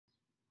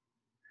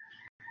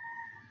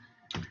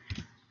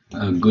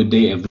Good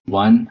day,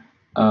 everyone.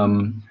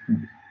 Um,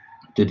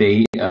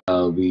 Today,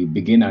 we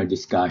begin our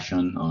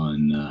discussion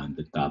on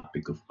the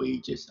topic of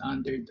wages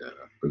under the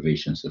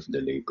provisions of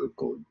the Labor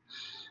Code.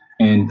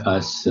 And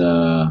as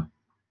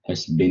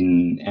has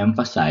been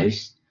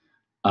emphasized,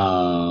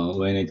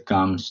 when it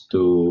comes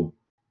to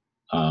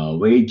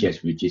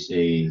wages, which is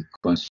a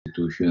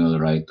constitutional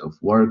right of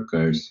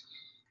workers,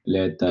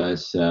 let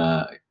us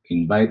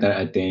invite our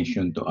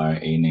attention to RA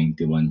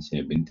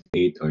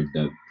 9178, or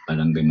the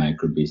Barangay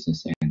Micro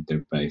Business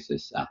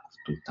Enterprises Act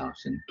of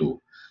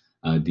 2002.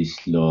 This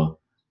law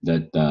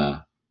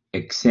that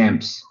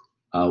exempts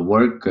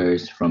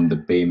workers from the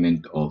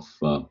payment of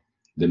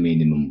the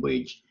minimum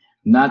wage.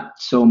 Not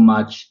so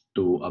much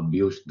to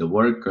abuse the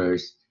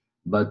workers,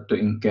 but to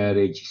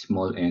encourage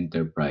small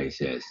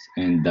enterprises.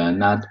 And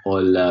not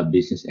all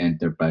business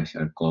enterprises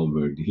are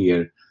covered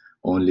here.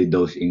 Only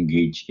those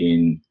engaged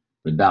in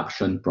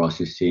production,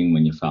 processing,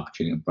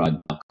 manufacturing of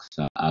products,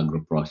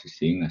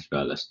 agro-processing, as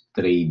well as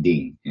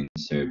trading and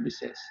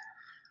services.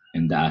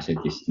 And the asset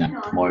is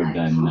not more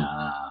than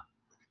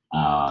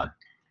uh,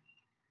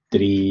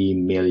 3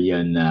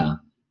 million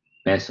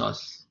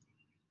pesos.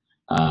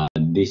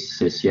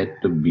 This is yet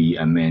to be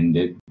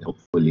amended,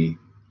 hopefully,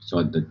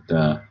 so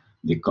that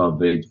the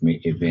coverage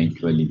may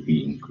eventually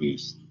be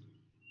increased.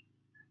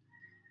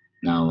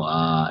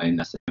 Now,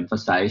 and as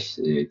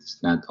emphasized,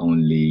 it's not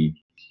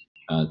only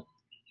uh,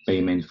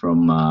 payment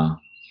from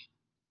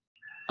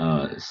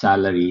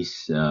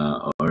salaries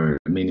or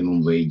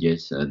minimum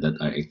wages that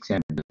are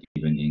exempt, but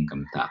even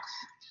income tax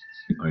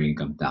or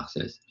income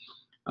taxes.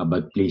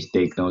 But please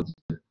take note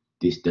that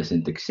this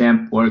doesn't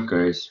exempt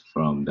workers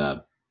from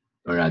the,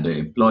 or rather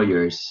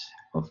employers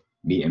of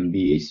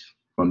BMBs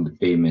from the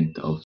payment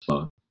of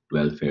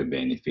welfare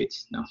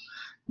benefits. Now,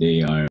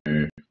 they are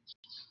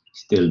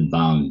still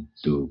bound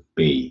to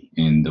pay.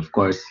 And of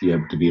course, you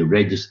have to be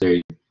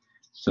registered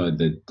so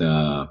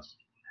that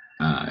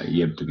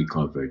you have to be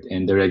covered.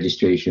 And the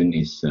registration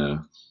is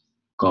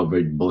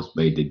covered both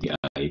by the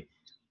DI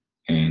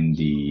and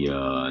the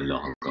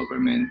local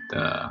government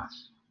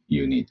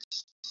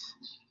units,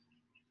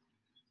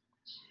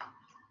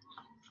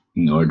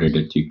 in order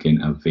that you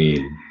can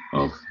avail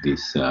of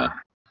these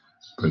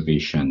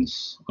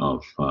provisions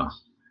of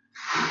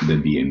the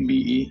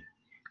BMBE.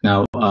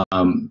 Now,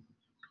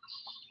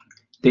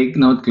 take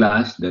note,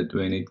 class, that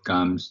when it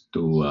comes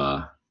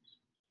to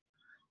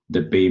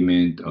the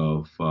payment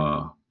of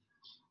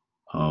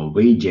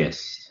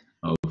wages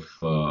of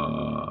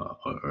or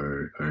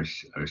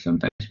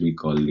sometimes we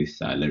call this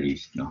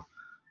salaries, no,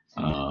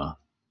 uh,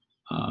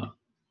 uh,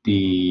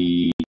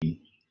 the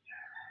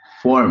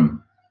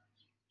form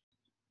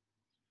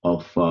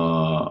of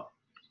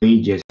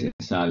wages and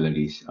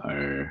salaries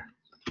are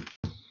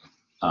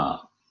uh,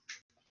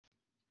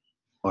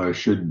 or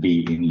should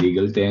be in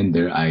legal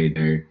tender,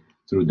 either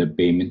through the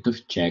payment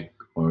of check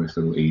or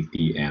through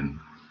ATM.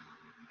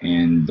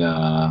 And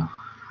uh,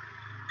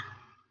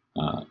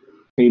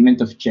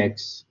 payment of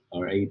checks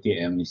or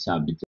ATM is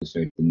subject to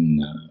certain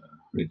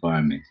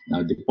requirements.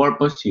 Now, the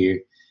purpose here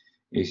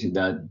is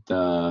that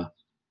the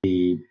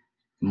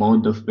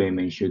mode of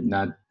payment should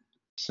not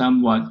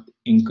somewhat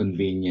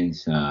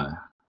inconvenience the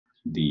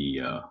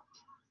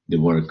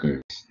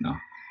workers. No,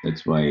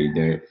 that's why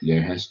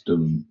there has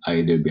to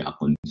either be a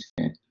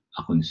consent,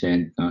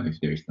 no, if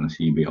there is no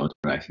CBA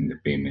authorizing the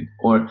payment,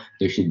 or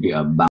there should be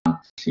a bank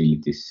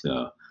facilities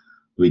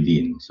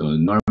within. So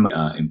normally,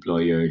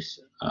 employers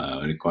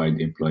require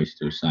the employees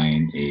to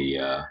sign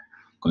a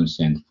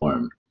consent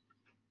form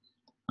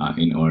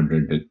in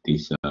order that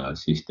this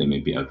system may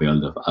be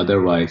availed of.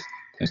 Otherwise,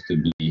 it has to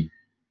be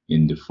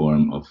in the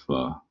form of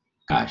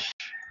cash.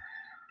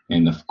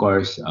 And of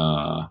course,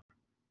 the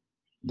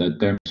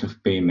terms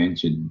of payment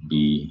should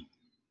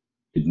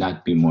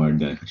not be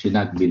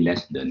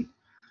less than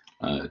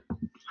uh,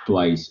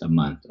 twice a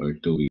month or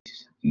 2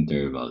 weeks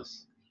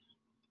intervals.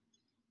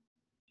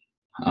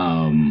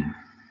 Um,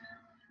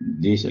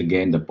 this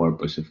again, the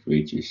purpose of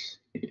which is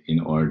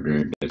in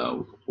order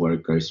that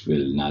workers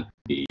will not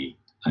be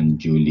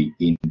unduly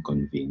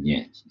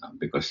inconvenienced.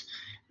 Because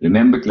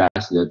remember,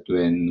 class, that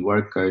when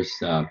workers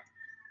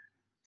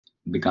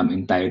become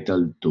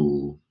entitled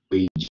to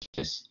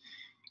wages,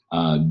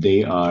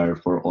 they are,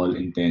 for all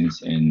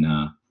intents and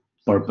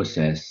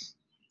purposes,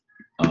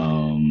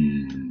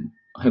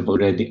 have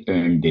already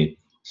earned it.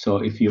 So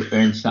if you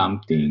earn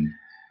something,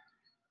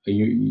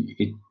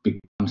 it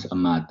becomes a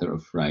matter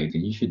of right,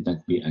 and you should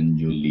not be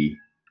unduly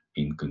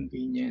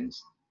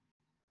inconvenienced.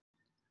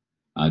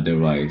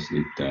 Otherwise,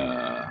 it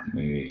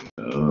may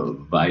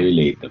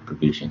violate the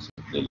provisions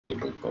of the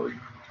labor code.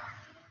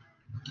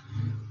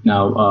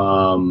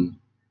 Now,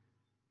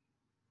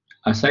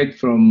 aside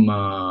from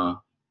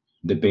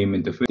the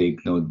payment of,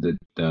 take note that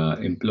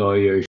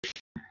employers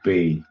should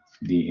pay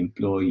the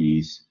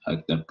employees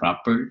at the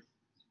proper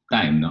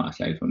time, no,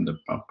 aside from the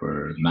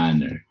proper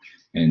manner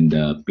and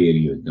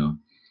period, no.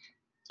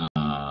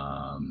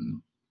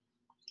 Um,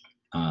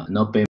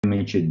 no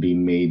payment should be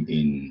made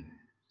in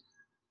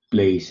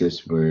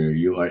places where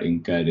you are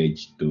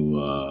encouraged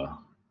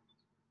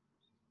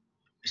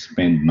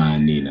spend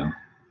money, no?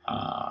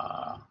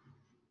 Uh,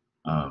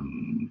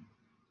 um,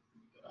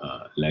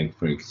 like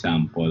for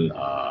example,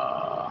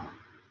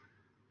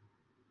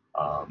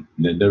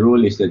 the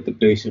rule is that the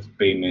place of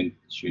payment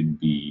should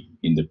be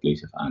in the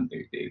place of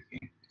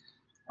undertaking.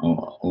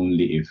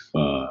 Only if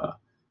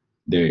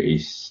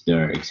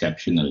there are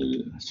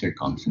exceptional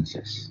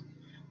circumstances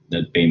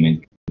that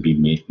payment can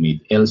be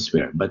made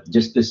elsewhere. But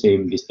just the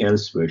same, this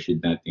elsewhere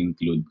should not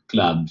include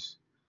clubs,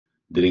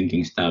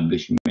 drinking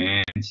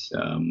establishments,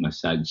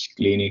 massage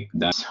clinic,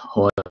 dance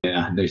hall, and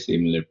other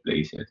similar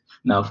places.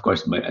 Now, of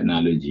course, by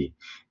analogy,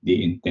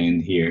 the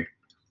intent here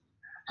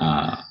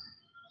uh,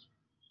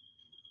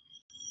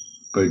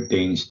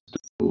 pertains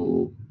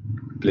to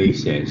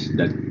places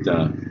that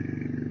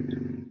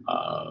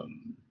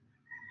um,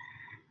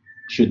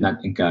 should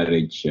not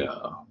encourage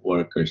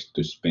workers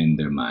to spend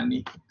their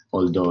money.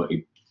 Although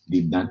it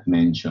did not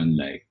mention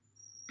like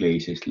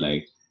places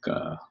like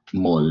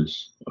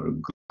malls or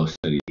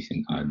groceries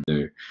and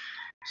other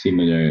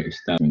similar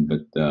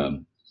establishments, but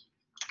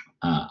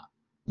uh,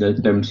 the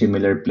term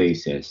similar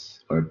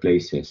places or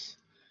places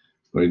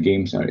where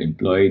games are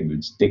employed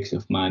with sticks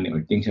of money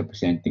or things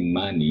representing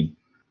money,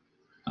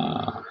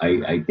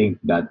 I think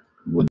that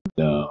would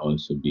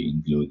also be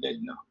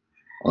included. No?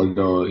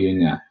 Although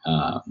yun nga,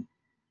 uh,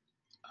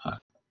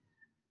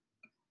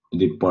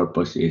 the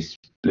purpose is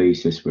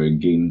places where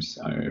games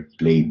are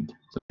played.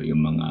 So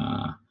yung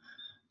mga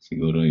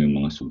siguro yung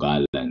mga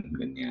sugalan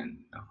ganyan.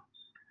 No?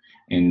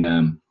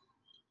 And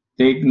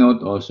take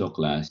note also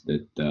class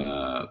that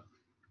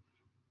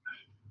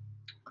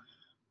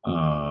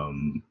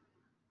um,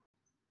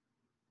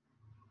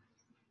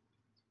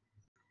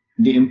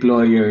 the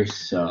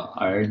employers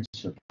aren't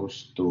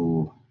supposed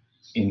to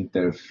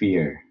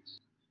interfere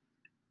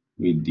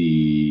with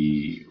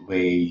the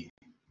way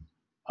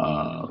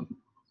uh,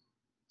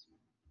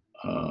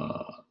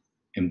 uh,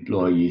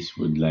 employees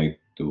would like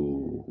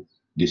to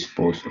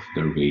dispose of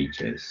their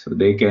wages. So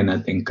they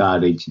cannot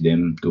encourage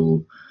them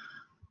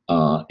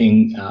uh,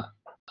 in, uh,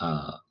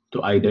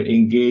 to either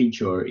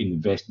engage or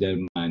invest their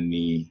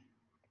money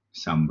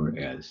somewhere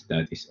else.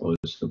 That is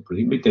also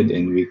prohibited,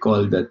 and we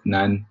call that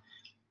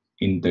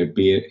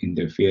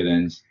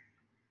non-interference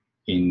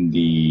in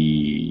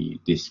the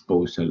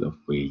disposal of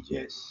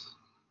wages.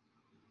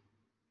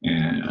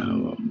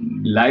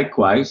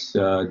 Likewise,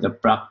 the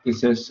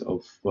practices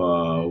of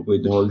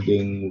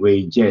withholding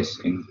wages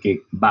and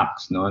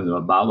kickbacks, no?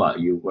 Halimbawa,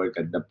 you work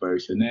at the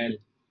personnel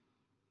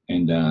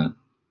and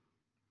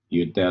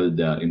you tell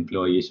the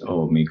employees,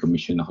 oh, may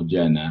commission ako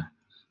dyan, ah.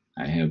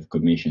 I have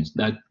commissions.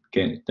 That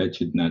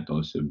should not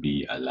also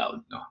be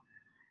allowed, no?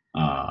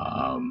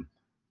 Um,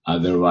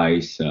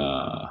 Otherwise,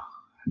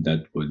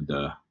 that would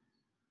uh,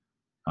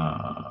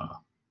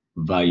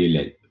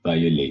 violate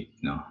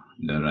no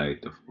the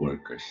right of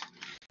workers.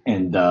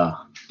 And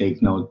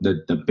take note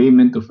that the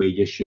payment of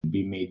wages should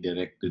be made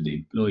direct to the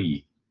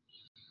employee.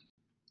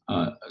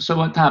 So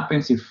what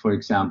happens if, for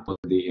example,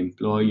 the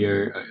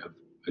employer,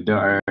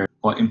 there are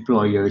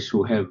employers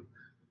who have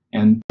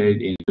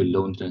entered into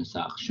loan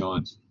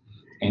transactions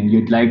and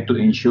you'd like to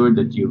ensure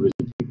that you will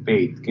be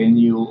paid? Can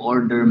you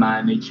order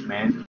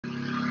management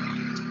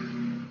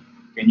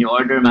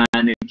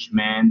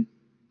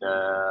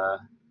uh,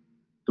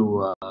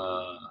 to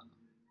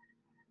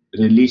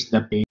release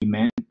the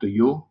payment to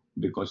you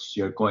because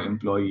your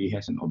co-employee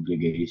has an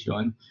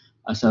obligation?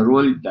 As a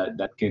rule,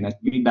 that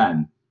cannot be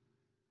done.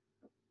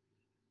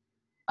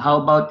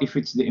 How about if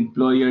it's the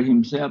employer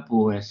himself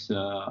who has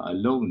a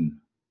loan,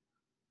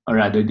 or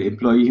rather the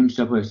employee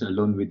himself who has a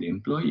loan with the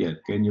employer?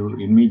 Can you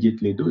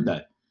immediately do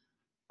that?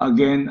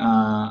 Again,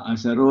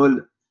 as a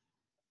rule,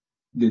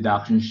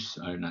 deductions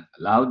are not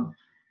allowed.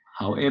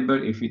 However,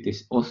 if it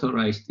is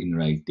authorized in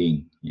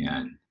writing,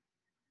 yan,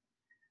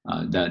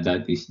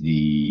 that is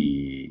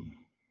the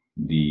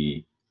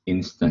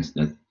instance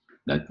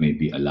that may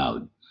be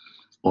allowed.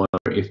 Or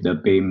if the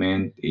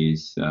payment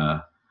is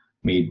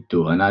made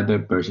to another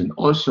person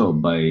also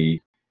by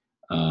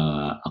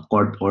a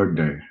court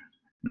order.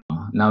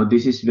 Now,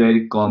 this is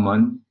very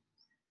common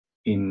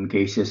in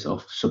cases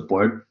of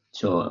support.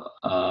 So,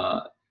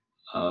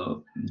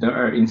 there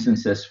are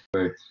instances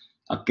where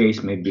a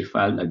case may be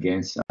filed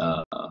against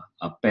a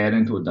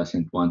parent who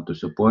doesn't want to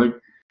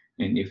support.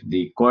 And if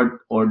the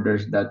court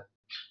orders that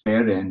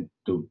parent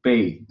to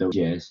pay the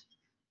wages,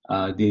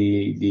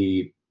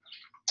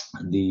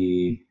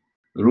 the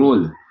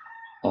rule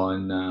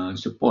on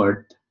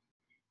support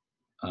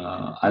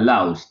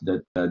allows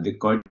that the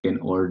court can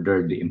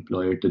order the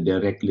employer to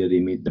directly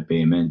remit the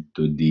payment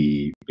to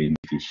the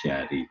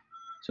beneficiary.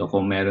 So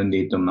kung meron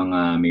dito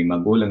may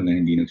magulang na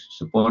hindi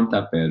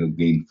nagsusuporta pero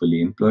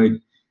gainfully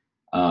employed,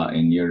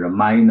 and you're a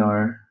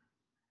minor,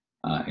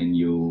 and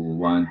you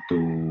want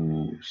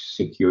to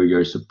secure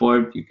your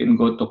support, you can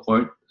go to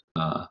court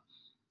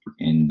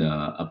and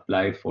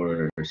apply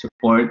for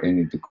support, and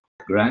if the court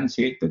grants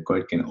it, the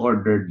court can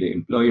order the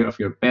employer of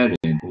your parent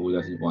who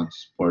doesn't want to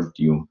support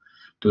you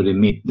to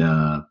remit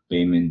the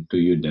payment to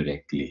you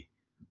directly.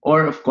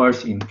 Or of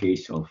course, in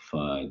case of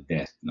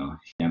death, no?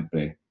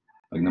 Siyempre,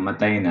 pag pag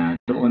namatay na,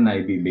 doon na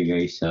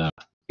ibibigay sa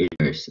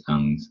heirs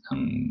ang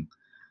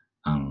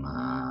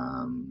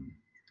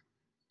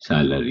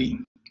salary.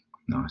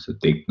 No? So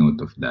take note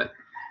of that.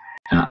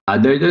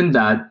 Other than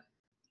that,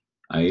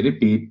 I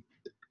repeat,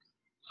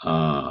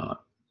 the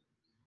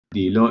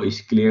law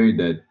is clear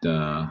that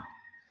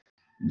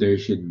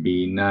there should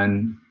be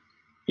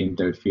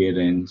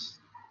non-interference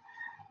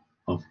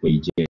of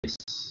wages.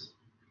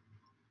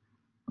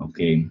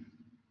 Okay.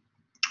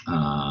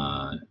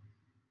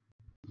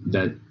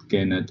 That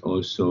cannot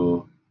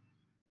also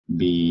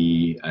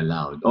be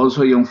allowed.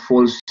 Also, yung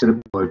false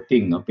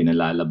reporting, no,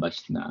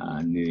 pinalalabas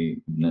na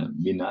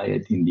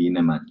binayad, hindi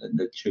naman.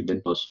 That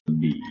shouldn't also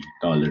be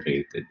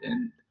tolerated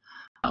and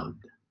allowed.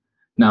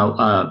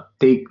 Now,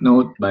 take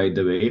note, by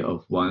the way,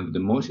 of one of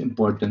the most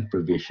important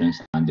provisions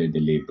under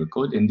the Labor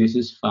Code, and this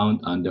is found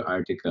under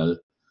Article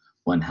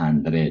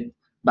 100.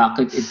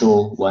 Bakit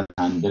ito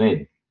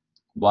 100?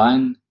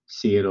 100.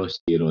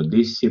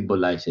 This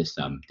symbolizes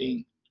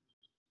something.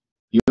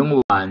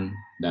 Yung 1,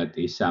 that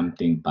is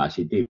something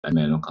positive.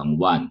 Meron kang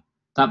 1.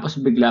 Tapos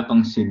bigla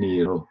pang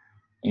siniro.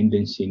 And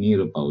then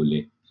siniro pa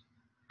uli.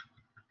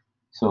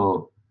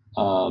 So,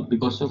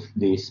 because of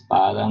this,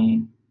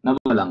 parang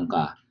nawalan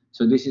ka.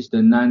 So, this is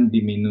the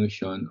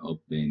non-diminution of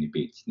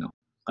benefits. No?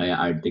 Kaya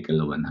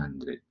Article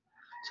 100.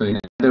 So, in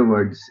other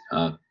words,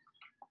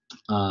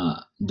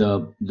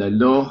 the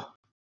law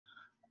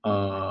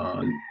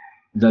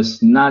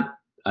does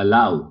not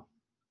allow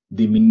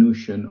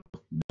diminution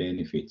of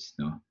benefits.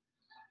 No?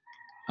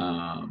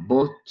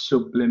 Both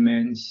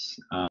supplements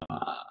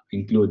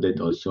included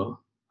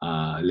also.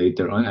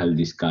 Later on, I'll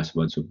discuss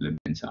what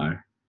supplements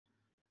are.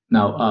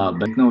 Now,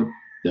 but note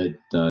that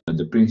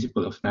the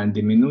principle of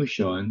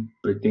non-diminution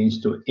pertains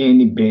to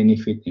any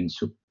benefit and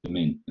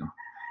supplement, no,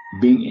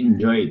 being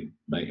enjoyed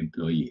by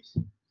employees.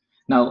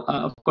 Now,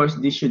 of course,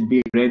 this should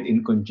be read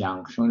in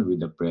conjunction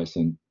with the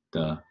present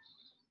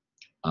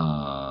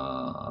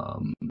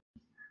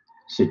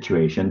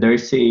situation.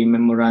 There's a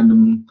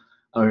memorandum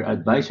or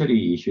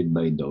advisory issued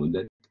by DOE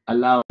that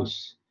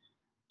allows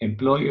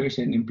employers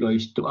and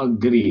employees to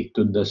agree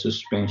to the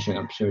suspension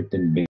of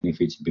certain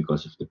benefits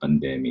because of the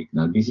pandemic.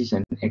 Now, this is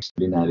an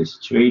extraordinary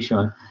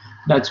situation.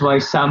 That's why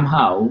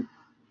somehow,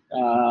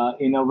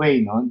 in a way,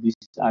 no, this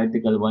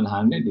Article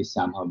 100 is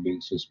somehow being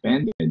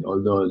suspended,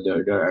 although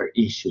there are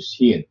issues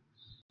here.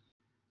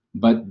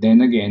 But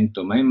then again,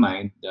 to my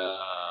mind,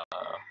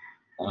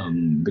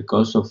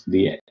 because of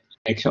the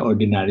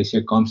extraordinary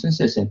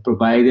circumstances, and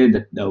provided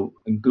that the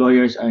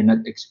employers are not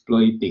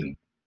exploiting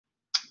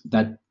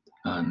that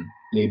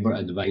labor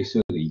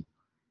advisory,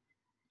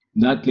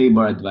 that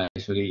labor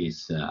advisory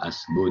is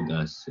as good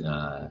as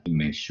a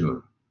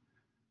measure.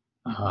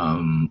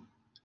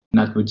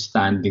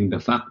 Notwithstanding the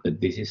fact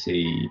that this is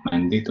a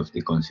mandate of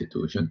the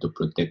Constitution to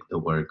protect the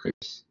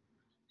workers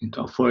and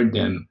to afford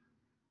them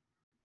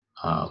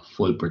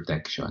full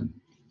protection.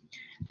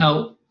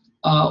 Now,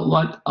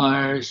 what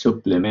are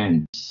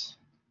supplements?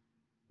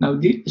 Now,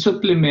 the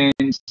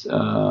supplements,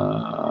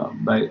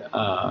 by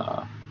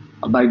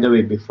the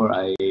way, before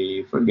I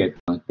forget,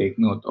 take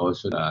note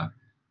also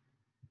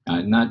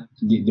not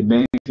the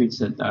benefits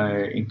that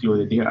are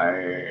included here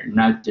are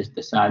not just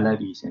the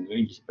salaries and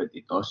wages, but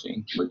it also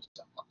includes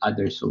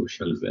other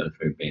social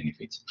welfare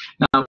benefits.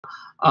 Now,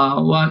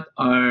 what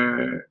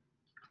are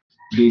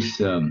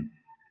these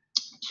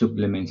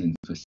supplements and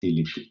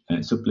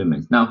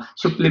supplements? Now,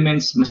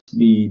 supplements must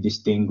be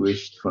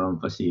distinguished from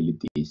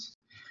facilities.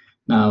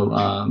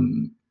 Now,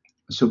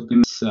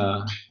 supplements,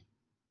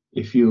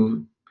 if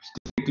you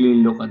strictly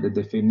look at the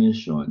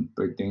definition,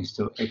 pertains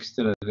to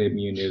extra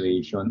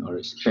remuneration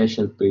or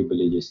special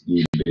privileges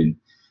given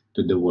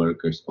to the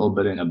workers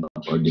over and above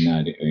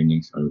ordinary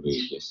earnings or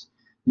wages.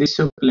 These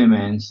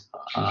supplements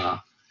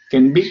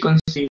can be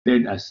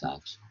considered as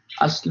such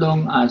as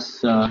long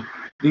as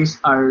these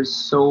are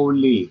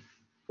solely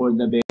for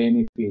the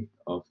benefit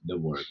of the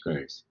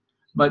workers.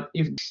 But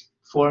if this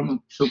form of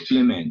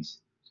supplements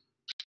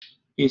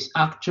is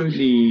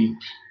actually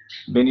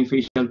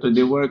beneficial to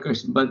the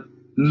workers, but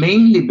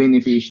mainly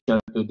beneficial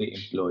to the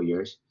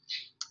employers,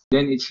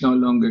 then it's no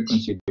longer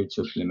considered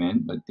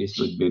supplement, but this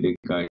would be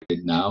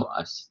regarded now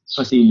as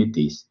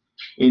facilities.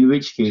 In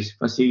which case,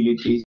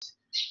 facilities,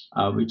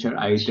 which are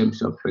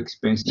items of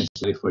expense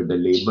necessary for the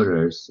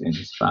laborers and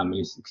his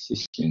family's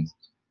existence,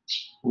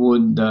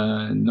 would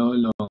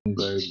no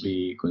longer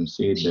be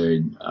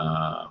considered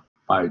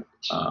part.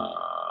 I'm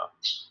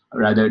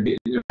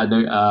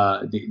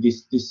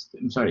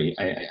sorry,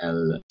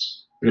 I'll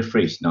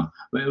rephrase. No,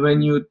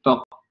 when you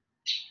talk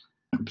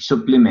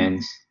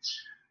supplements,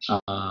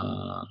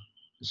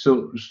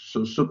 so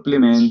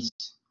supplements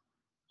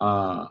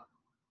are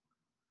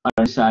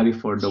necessary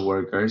for the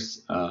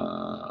workers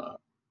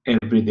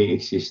everyday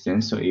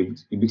existence. So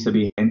ibig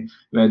sabihin,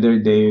 whether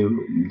they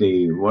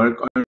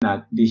work or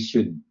not, this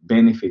should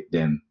benefit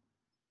them.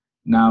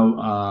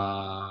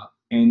 Now,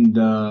 and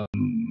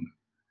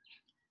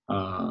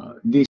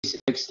this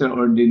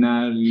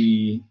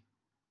extraordinary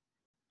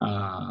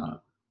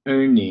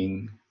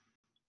earning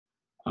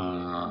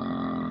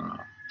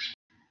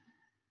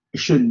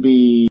should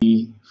be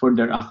for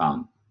their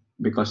account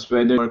because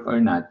whether work or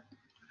not,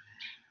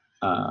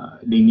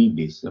 they need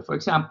this. So for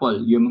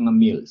example, yung mga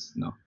meals,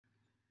 no?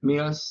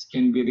 Meals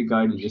can be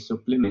regarded as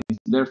supplements,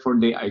 therefore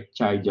they are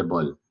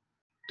chargeable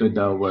to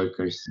the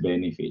workers'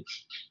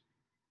 benefits.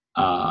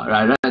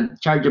 Rather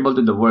chargeable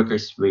to the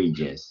workers'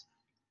 wages.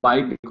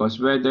 Why? Because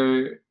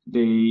whether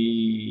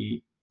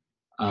they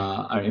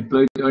are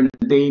employed or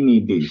not, they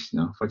need this.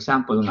 No? For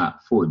example, nga,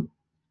 food.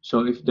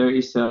 So if there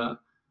is a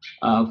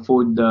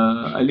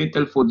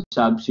little food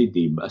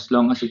subsidy, as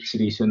long as it's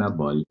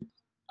reasonable,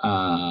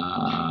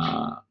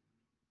 uh,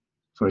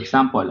 for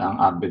example, ang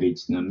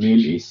average na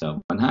meal is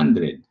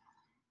 100.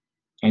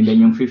 And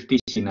then yung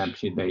 50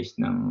 sinubsidize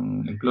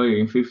ng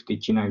employer, yung 50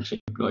 chinarge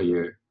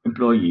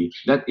employee,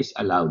 that is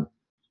allowed.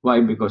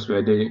 Why? Because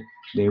whether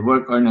they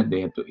work or not,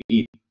 they have to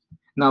eat.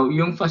 Now,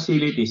 yung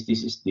facilities,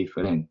 this is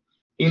different.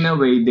 In a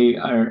way, they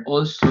are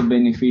also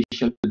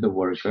beneficial to the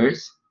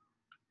workers,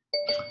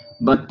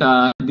 but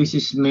this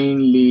is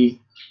mainly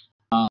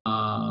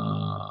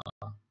uh,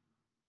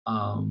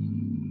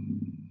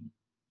 um,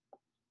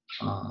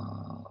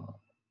 uh,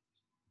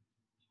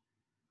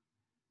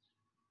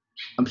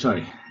 I'm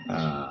sorry.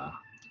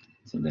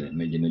 Sandali,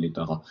 medyo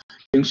nalito ako.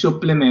 Yung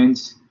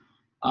supplements,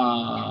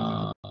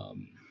 uh,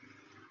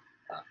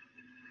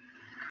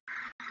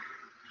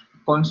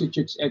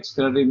 constitutes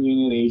extra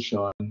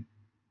remuneration.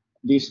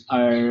 These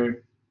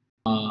are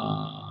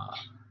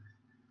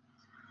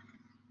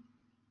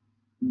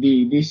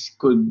this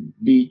could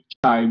be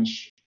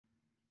charged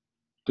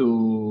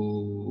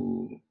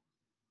to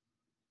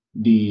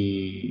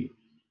the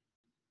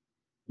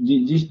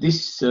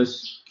this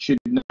should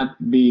not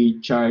be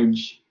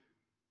charged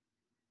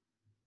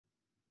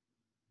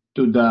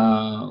to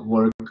the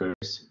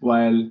workers,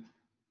 while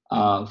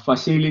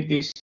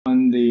facilities,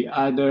 on the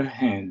other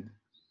hand,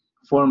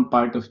 form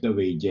part of the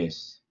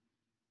wages.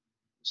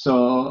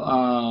 So,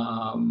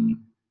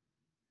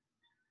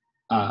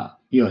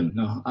 yun,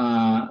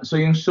 no? So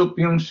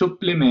yung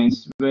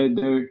supplements,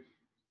 whether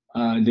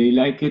they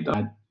like it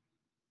or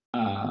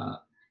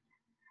not,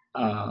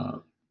 uh,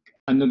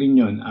 ano rin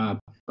yun,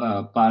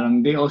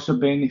 parang they also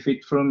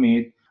benefit from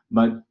it,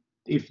 but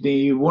if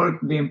they work,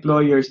 the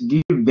employers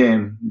give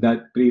them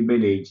that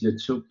privilege,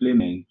 that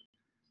supplement,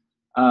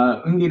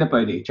 hindi na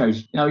pwede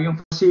charge. Now,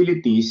 yung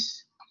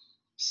facilities,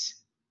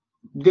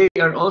 they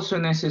are also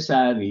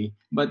necessary,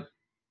 but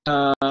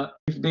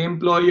if the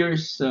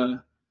employers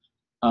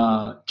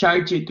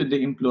charge it to the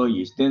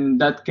employees, then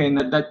that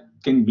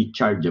can be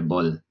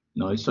chargeable.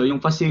 No? So yung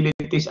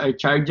facilities are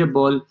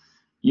chargeable,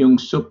 yung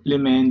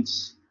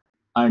supplements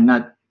are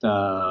not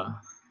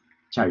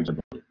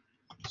chargeable.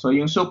 So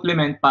yung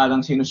supplement,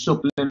 parang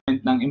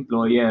sinusupplement ng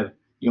employer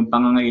yung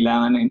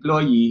pangangailangan ng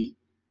employee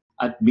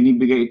at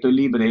binibigay ito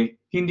libre,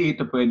 hindi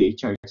ito pwede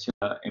i-charge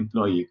sa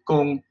employee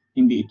kung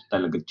hindi ito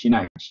talaga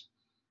chinarge.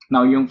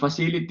 Now, yung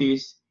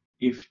facilities,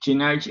 if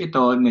chinarge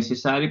ito,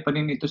 necessary pa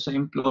rin ito sa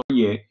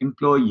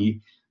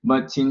employee,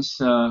 but since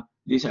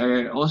these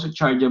are also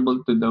chargeable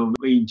to the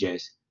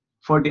wages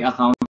for the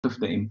account of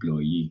the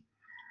employee.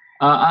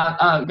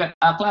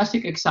 A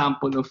classic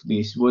example of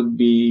this would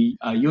be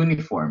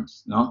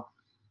uniforms, no?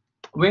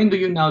 When do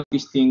you now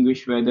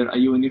distinguish whether a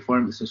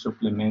uniform is a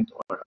supplement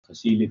or a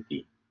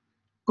facility?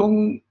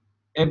 Kung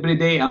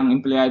everyday ang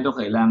empleyado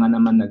kailangan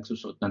naman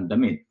nagsusuot ng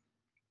damit.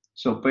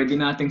 So pwede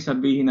nating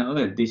sabihin na,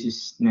 well, this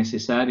is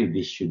necessary,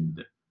 this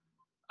should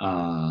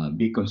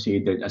be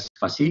considered as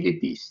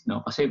facilities, no?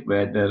 Kasi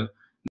whether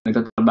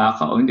nagtatrabaho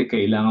ka o hindi,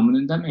 kailangan mo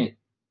ng damit.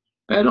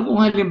 Pero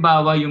kung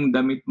halimbawa yung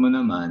damit mo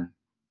naman,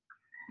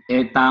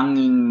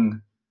 tanging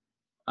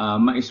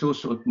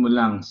maisusuot mo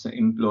lang sa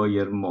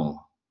employer mo.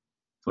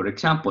 For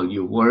example,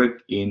 you work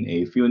in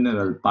a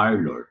funeral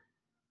parlor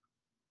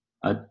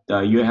at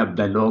you have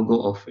the logo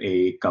of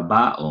a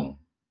kabaong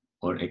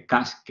or a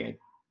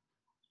casket.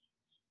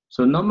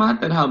 So no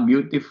matter how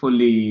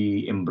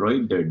beautifully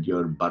embroidered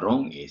your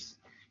barong is,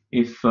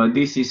 if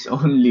this is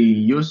only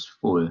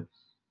useful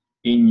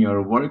in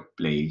your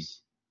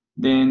workplace,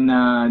 then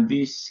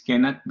this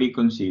cannot be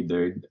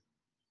considered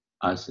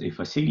as a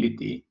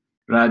facility.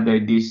 Rather,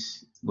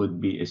 this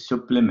would be a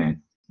supplement.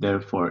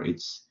 Therefore,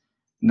 it's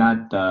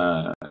not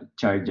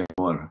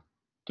chargeable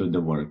to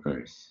the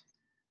workers.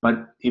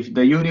 But if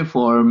the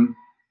uniform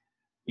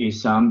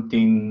is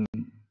something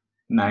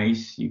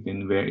nice, you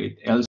can wear it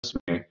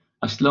elsewhere.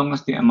 As long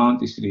as the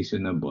amount is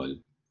reasonable,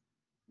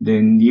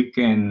 then you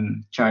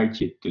can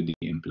charge it to the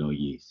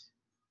employees.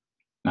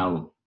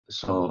 Now,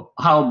 so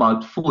how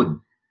about food?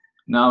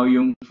 Now,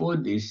 yung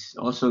food is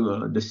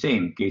also the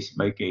same case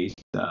by case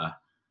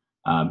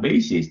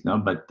basis, no?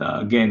 But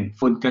again,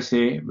 food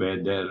kasi,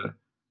 whether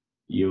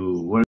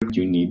you work,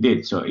 you need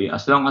it. So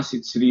as long as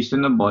it's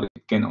reasonable,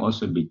 it can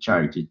also be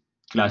charged. It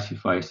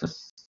classifies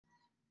as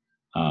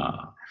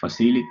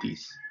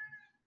facilities.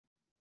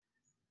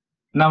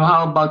 Now,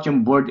 how about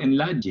yung board and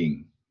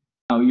lodging?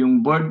 Now, yung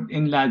board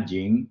and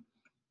lodging,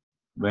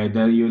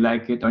 whether you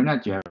like it or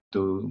not, you have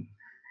to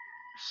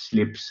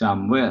sleep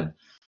somewhere.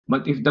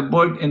 But if the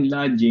board and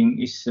lodging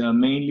is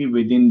mainly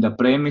within the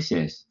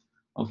premises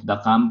of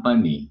the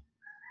company,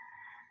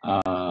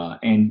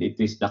 and it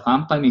is the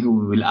company who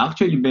will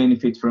actually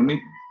benefit from it,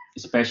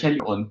 especially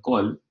on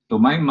call. To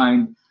my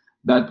mind,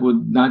 that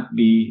would not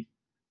be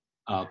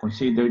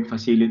considered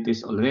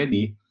facilities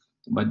already,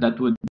 but that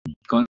would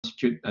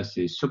constitute as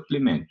a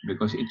supplement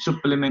because it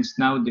supplements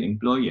now the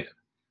employer.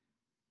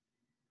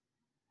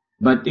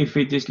 But if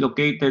it is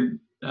located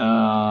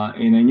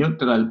in a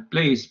neutral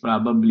place,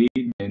 probably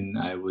then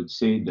I would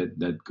say that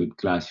that could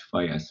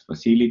classify as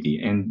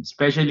facility, and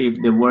especially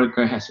if the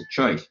worker has a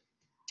choice.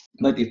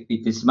 But if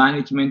it is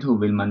management who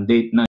will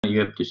mandate na you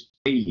have to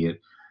stay here,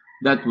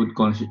 that would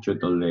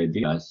constitute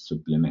already as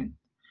supplement.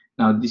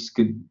 Now, this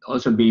could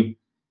also be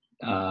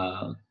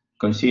uh,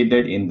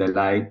 considered in the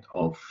light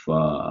of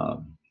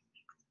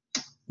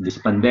this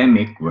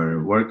pandemic,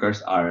 where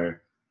workers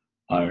are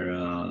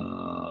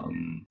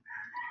um,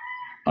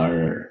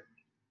 are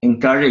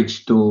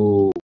encouraged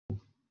to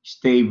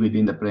stay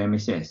within the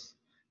premises.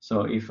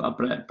 So, if a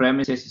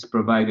premises is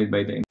provided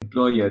by the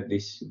employer,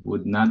 this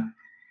would not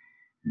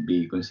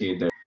be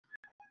considered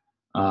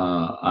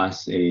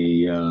as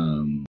a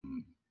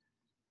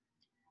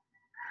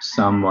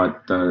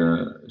somewhat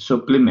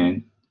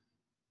supplement,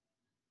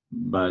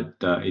 but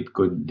it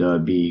could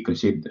be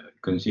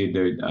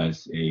considered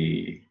as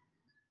a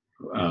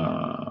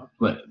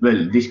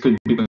this could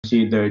be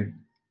considered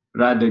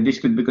this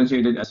could be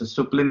considered as a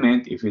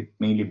supplement if it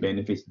mainly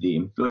benefits the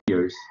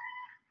employers.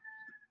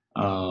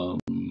 Um,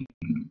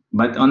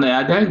 but on the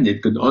other hand,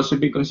 it could also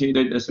be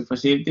considered as a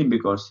facility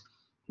because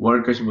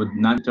workers would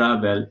not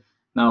travel.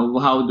 Now,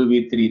 how do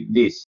we treat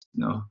this?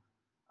 No,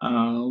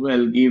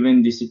 well,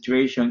 given the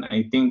situation,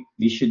 I think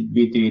this should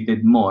be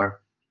treated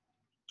more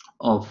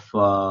of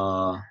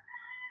a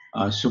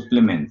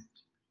supplement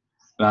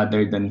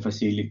rather than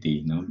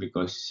facility, no?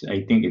 Because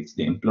I think it's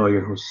the employer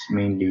who's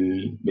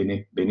mainly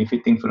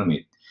benefiting from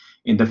it.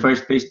 In the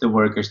first place, the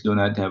workers do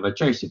not have a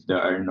choice if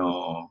there are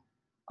no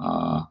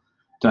uh,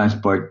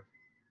 transport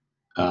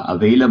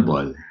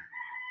available.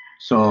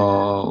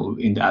 So,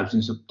 in the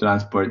absence of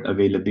transport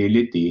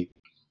availability,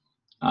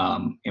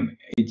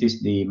 it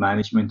is the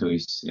management who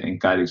is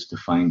encouraged to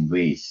find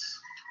ways.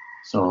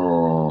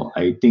 So,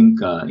 I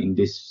think in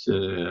this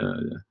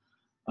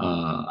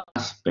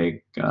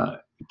aspect,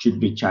 it should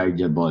be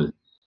chargeable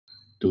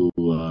to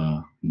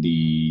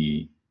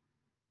the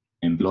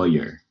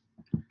employer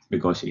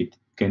because it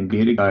can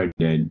be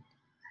regarded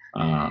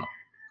uh,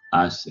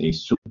 as a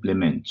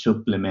supplement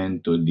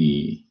to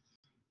the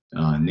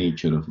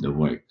nature of the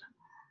work.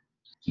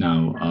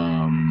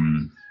 Now,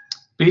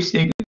 please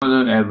take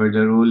note, however,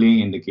 the ruling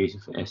in the case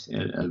of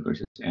SLL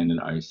versus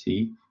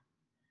NLRC.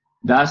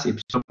 Thus, if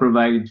so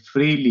provided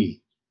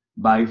freely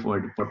by for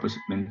the purpose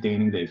of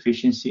maintaining the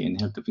efficiency and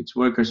health of its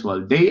workers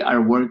while they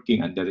are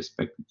working at the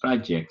respective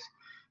projects,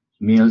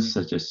 meals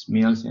such as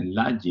meals and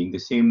lodging, the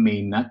same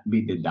may not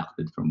be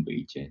deducted from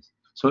wages.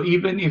 So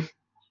even if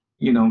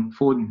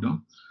food,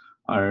 no,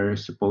 are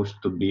supposed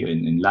to be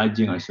and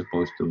lodging are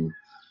supposed to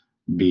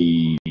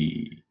be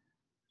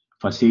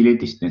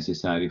facilities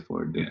necessary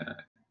for the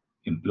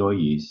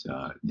employees,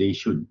 they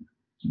should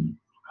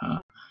uh,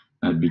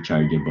 not be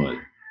chargeable.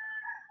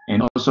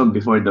 And also,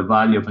 before the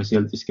value of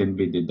facilities can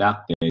be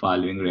deducted,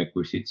 following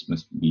requisites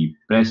must be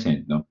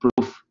present. No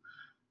proof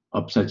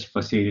of such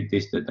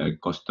facilities that are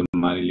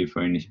customarily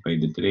furnished by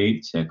the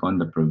trade. Second,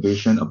 the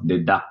provision of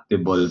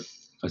deductible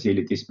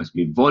facilities must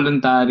be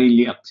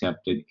voluntarily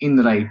accepted in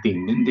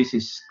writing. And this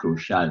is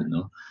crucial,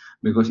 no?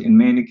 Because in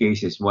many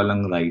cases,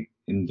 walang right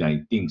in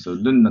writing. So,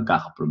 dun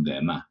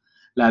nagkakaproblema.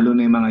 Lalo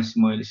na yung mga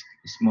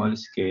small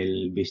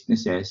scale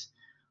businesses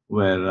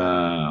where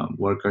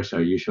workers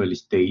are usually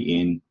stay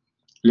in.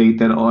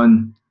 Later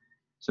on,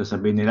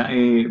 sasabihin nila,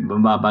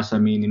 bababa sa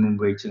minimum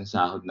wage ang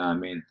sahod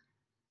namin.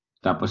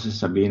 Tapos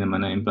sasabihin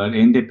naman ng employer,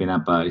 hindi,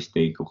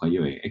 pinapa-stay ko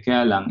kayo eh.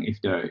 Kaya lang, if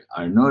there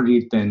are no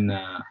written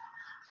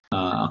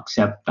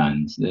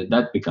acceptance,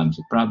 that becomes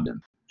a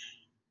problem.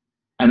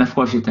 And of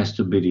course, it has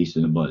to be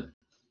reasonable.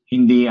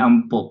 Hindi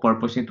ang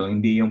purpose nito,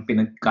 hindi yung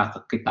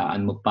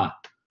pinagkakakitaan mo pa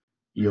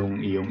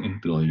yung iyong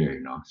employer,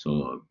 no?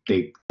 So,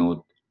 take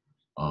note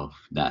of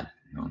that,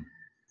 no?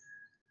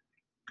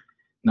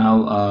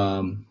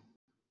 Now,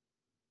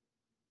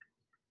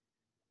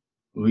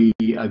 we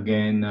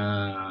again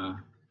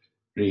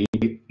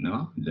reiterate,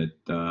 no, that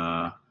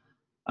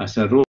as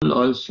a rule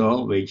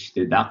also, wage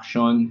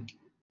deduction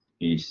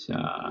is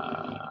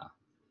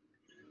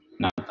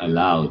not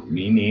allowed,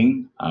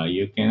 meaning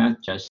you cannot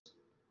just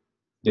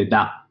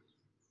deduct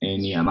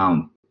any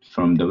amount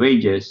from the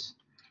wages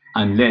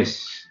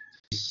unless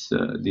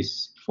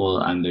this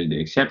fall under the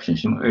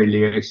exceptions. Yung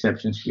earlier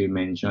exceptions we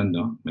mentioned,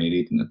 no, may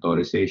written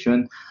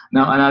authorization.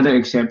 Now, another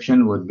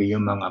exception would be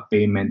yung mga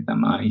payment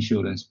ng mga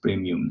insurance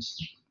premiums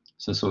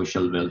sa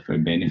social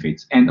welfare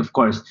benefits. And of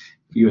course,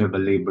 if you have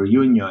a labor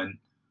union,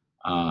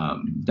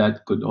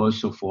 that could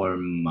also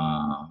form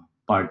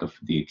part of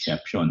the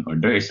exception, or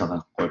there is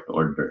a court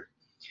order.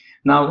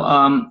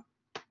 Now,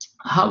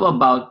 how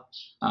about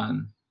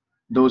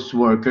those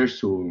workers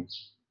who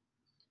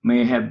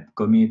may have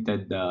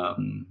committed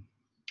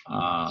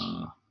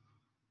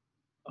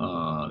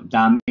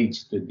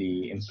damage to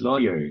the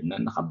employer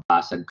na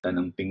nakabasag ka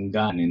ng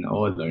pinggan and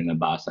all or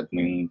nabasag mo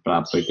yung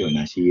property o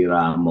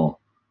nasira mo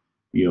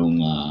yung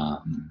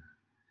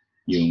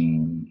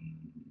yung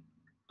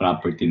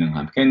property ng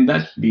company, can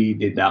that be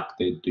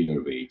deducted to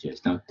your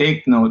wages? Now,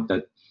 take note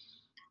that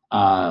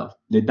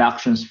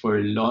deductions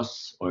for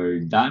loss or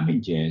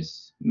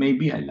damages may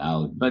be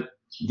allowed, but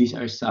these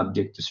are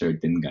subject to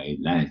certain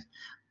guidelines.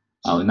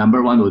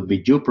 Number one would be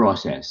due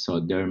process. So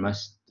there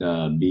must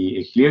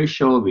be a clear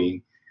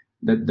showing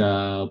that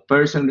the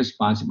person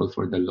responsible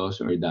for the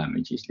loss or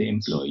damage is the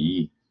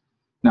employee.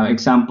 Now,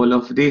 example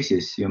of this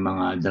is yung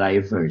mga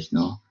drivers,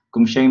 no?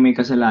 Kung siya yung may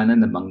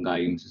kasalanan,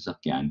 nabangga yung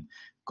sasakyan,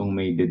 kung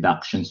may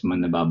deductions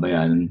man na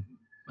babayaran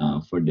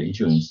for the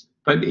insurance,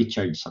 pwede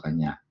i-charge sa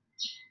kanya.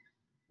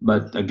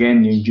 But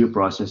again, yung due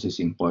process is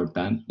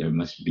important. There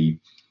must be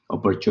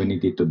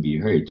opportunity to be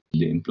heard.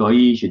 The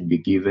employee should be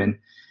given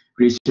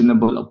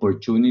reasonable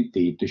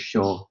opportunity to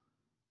show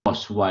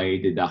cause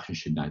why deduction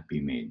should not be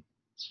made.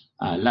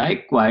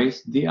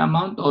 Likewise, the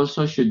amount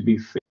also should be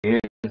fair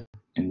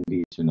and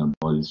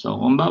reasonable. So,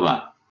 kung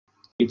bawa,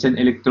 it's an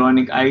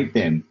electronic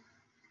item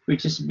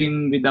which has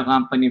been with the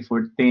company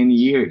for 10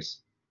 years.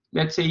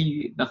 Let's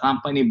say the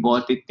company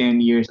bought it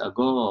 10 years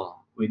ago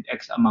with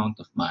X amount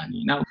of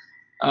money. Now,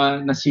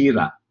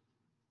 nasira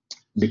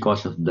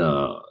because of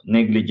the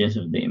negligence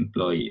of the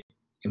employee.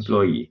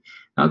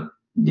 Now,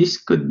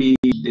 this could be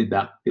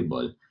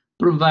deductible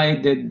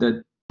provided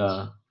that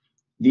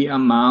the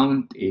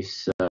amount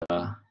is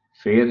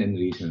fair and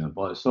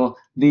reasonable. So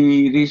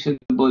the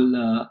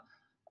reasonable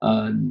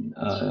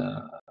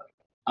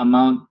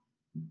amount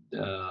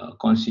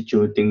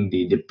constituting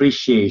the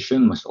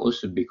depreciation must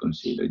also be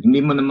considered.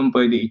 Hindi mo naman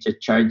pwede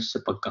i-charge sa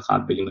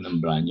pagkakabili mo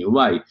ng brand new.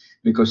 Why?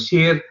 Because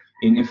here,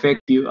 in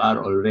effect, you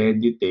are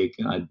already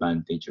taking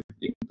advantage of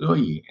the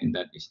employee, and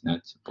that is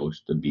not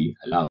supposed to be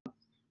allowed.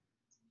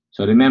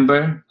 So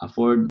remember,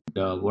 afford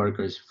the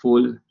workers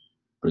full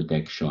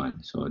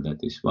protection. So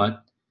that is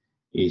what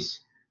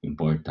is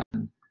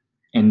important.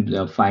 And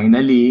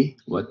finally,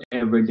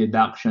 whatever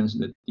deductions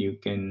that you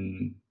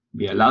can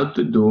be allowed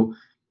to do,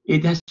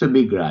 it has to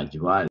be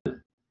gradual.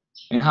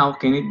 And how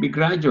can it be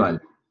gradual?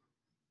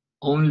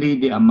 Only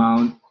the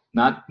amount,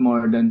 not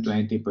more than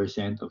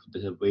 20% of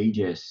the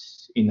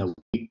wages in a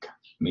week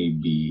may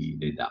be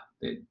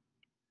deducted.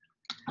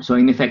 So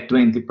in effect,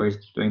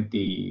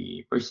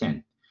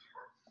 20%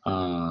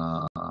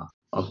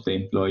 of the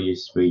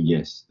employee's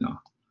wages, no,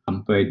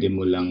 ang pwede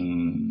mo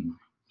lang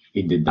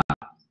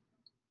i-deduct,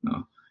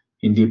 no.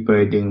 Hindi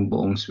pwedeng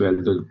buong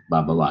sweldo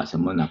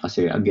babawasan mo na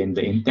kasi again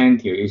the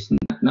intent here is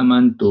not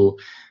naman to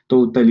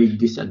totally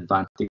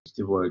disadvantage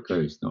the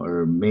workers, no,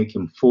 or make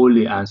him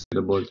fully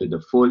answerable to the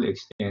full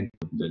extent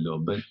of the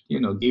law, but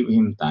give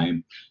him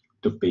time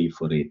to pay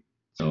for it.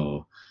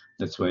 So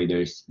that's why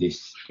there's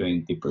this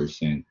 20%,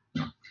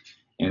 no.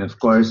 And of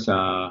course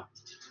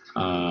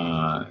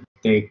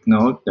take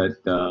note that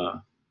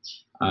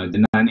the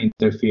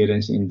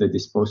non-interference in the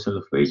disposal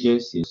of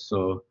wages is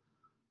so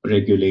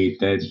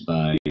regulated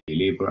by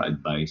Labor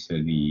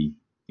Advisory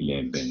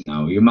 11.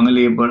 Now, yung mga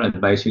Labor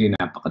Advisory,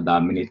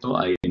 napakadami nito.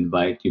 I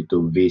invite you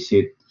to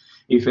visit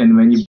if and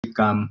when you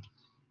become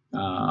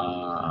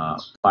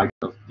part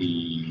of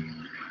the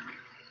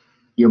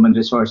Human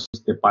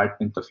Resources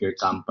Department of your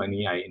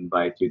company. I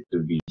invite you to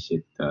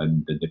visit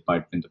the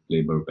Department of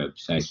Labor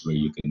website where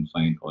you can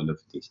find all of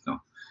this. No?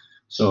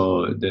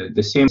 So the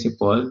same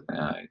principle,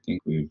 I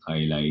think we've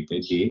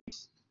highlighted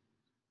this.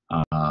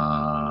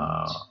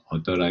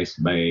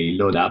 Authorized by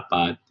law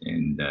dapat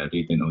and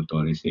written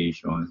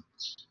authorization.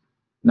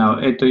 Now,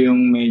 ito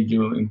yung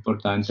medyo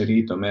importante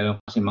rito.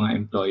 Meron kasi mga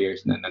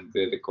employers na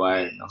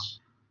nagre-require, no,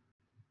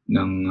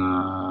 ng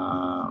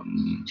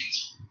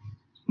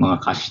mga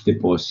cash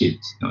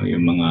deposits, no,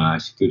 yung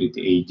mga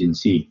security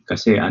agency.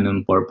 Kasi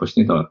anong purpose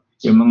nito?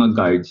 Yung mga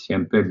guards,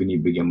 siyempre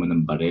binibigyan mo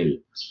ng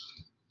barel.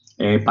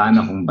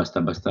 Paano kung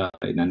basta-basta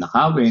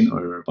nanakawin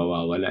or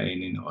pawawalain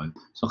and all?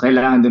 So,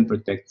 kailangan din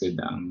protected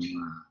ang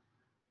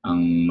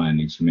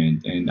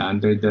management. And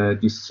under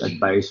this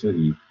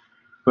advisory,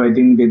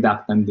 pwedeng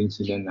deductan din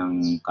sila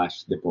ng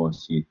cash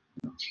deposit.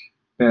 No?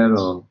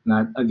 Pero,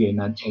 not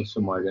also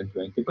more than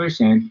 20%.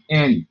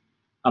 And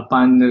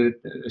upon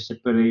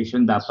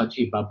separation, dapat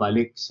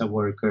ibabalik sa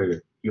worker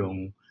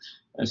yung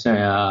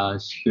sa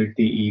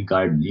security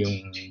guard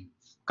yung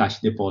cash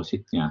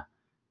deposit niya.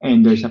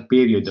 And there's a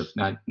period of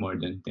not more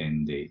than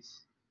 10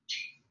 days.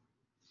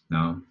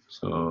 No?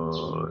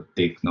 So,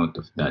 take note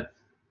of that.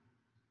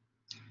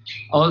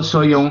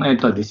 Also,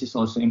 this is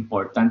also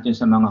important yung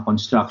sa mga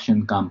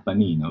construction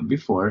company. No?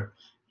 Before,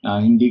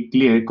 hindi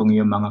clear kung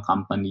yung mga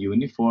company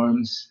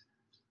uniforms,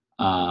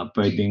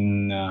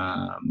 pwedeng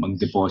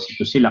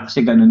mag-deposito sila.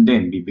 Kasi ganun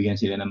din, bibigyan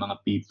sila ng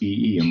mga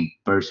PPE, yung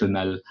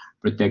personal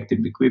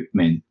protective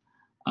equipment.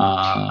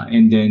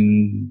 And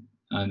then,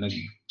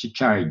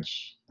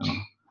 nag-charge. No?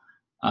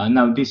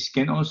 Now, this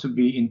can also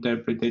be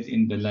interpreted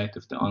in the light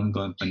of the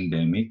ongoing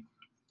pandemic.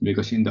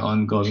 Because in the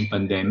ongoing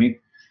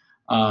pandemic,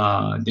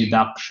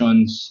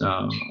 deductions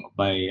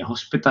by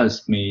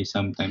hospitals may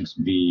sometimes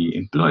be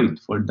employed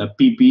for the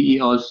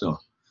PPE also.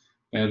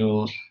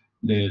 Pero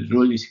the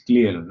rule is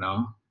clear,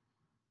 no?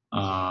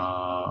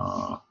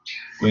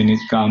 When it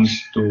comes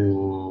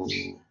to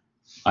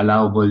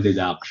allowable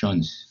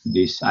deductions,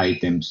 these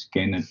items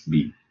cannot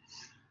be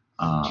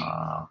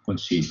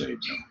considered,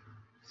 no,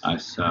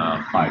 as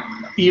part.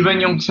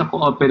 Even yung sa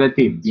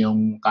cooperative,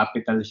 yung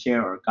capital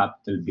share or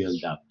capital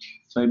build-up.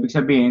 So, ibig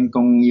sabihin,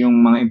 kung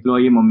yung mga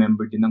employee mo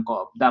member din ng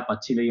co-op,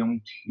 dapat sila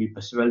yung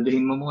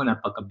ipasweldohin mo muna.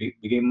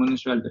 Pagkabigay mo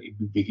ng sweldo,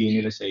 ibibigay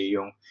nila sa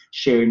iyo yung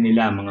share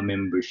nila, mga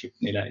membership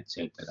nila,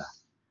 etc.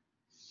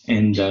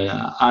 And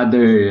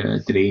other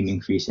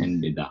training fees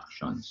and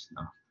deductions.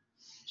 No?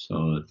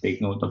 So, take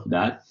note of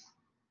that.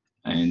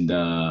 And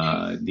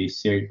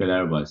this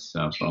circular was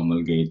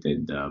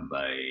promulgated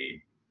by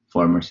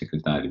former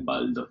Secretary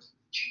Baldo's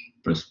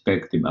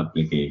prospective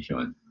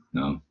application.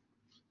 No?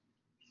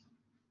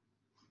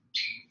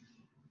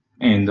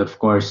 And of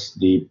course,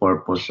 the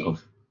purpose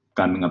of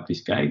coming up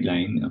this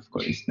guideline, of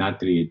course, is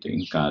not really to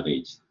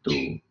encourage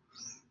to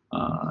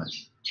uh,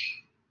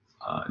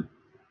 uh,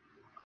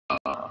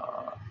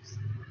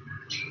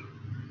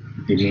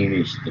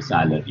 diminish the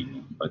salary,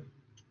 no? But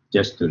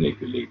just to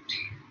regulate.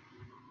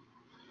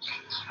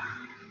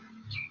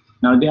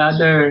 Now, the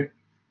other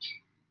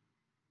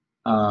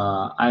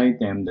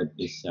item that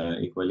is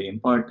equally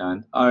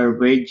important are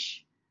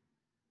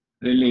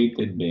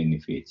wage-related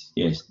benefits.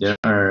 Yes, there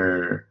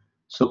are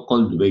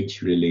so-called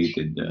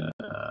wage-related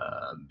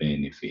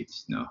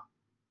benefits. No.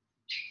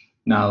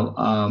 Now,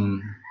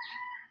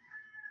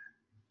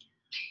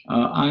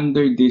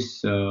 under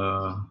this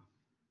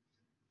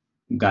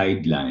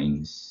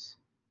guidelines,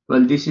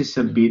 well, this is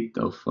a bit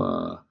of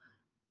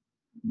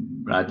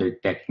rather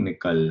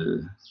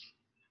technical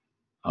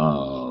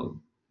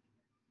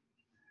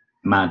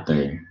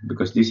matter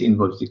because this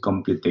involves the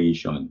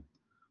computation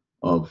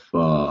of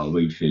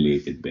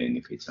wage-related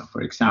benefits. So,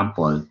 for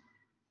example,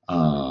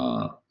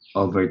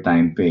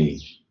 overtime pay.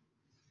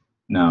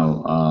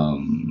 Now,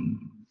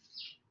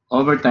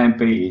 overtime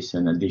pay is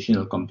an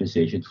additional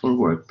compensation for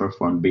work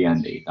performed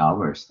beyond 8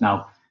 hours.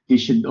 Now,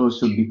 this should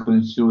also be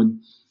construed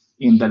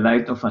in the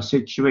light of a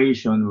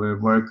situation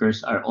where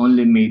workers are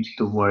only made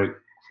to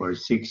work for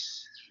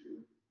 6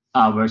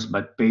 hours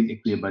but paid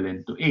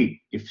equivalent to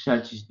 8. If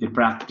such is the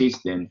practice,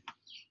 then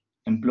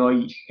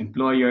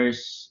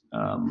employers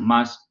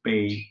must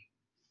pay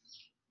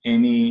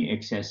any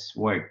excess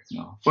work,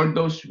 no, for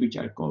those which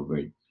are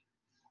covered.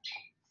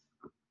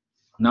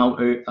 Now,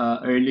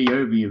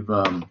 earlier we've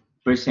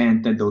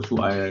presented those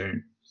who are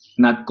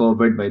not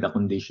covered by the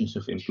conditions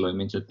of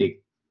employment. So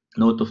take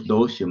note of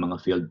those, yung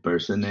mga field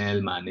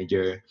personnel,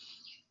 manager,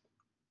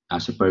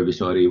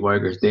 supervisory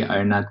workers, they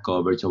are not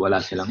covered. So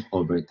wala silang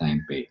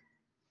overtime pay.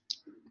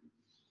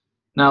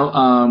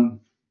 Now,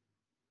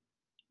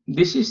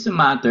 this is a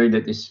matter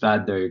that is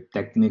rather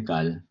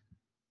technical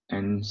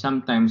and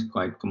sometimes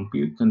quite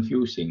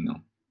confusing. No?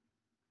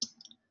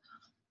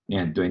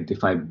 Yeah,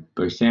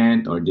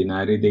 25%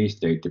 ordinary days,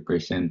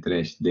 30%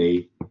 rest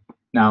day.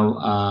 Now,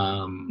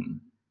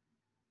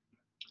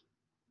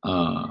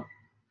 ang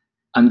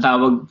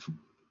tawag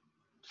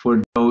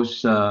for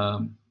those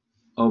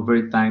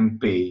overtime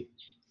pay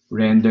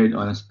rendered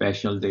on a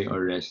special day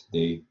or rest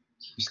day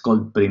is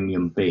called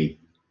premium pay.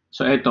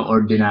 So, ito,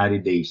 ordinary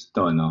days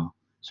to, no?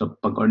 So,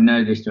 pag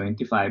ordinary days,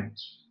 25,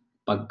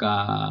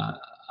 pagka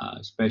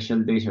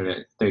special days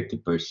are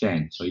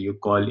 30%. So, you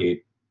call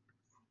it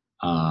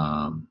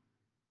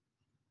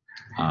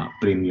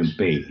premium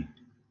pay.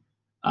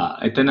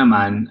 Ito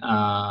naman,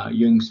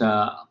 yung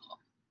sa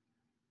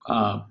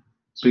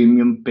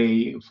premium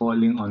pay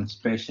falling on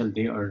special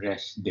day or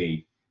rest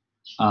day,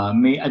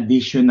 may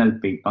additional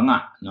pay pa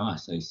nga, no?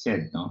 As I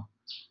said, no?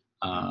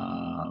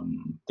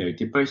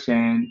 30%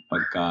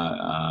 pagka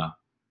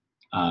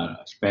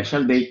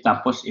special day,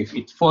 tapos if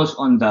it falls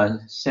on the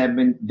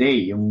 7th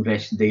day, yung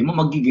rest day mo,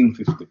 magiging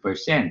 50%.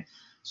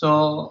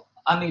 So,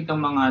 ano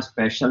itong mga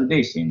special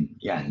days?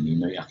 Yan,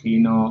 Ninoy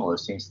Aquino, All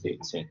Saints Day,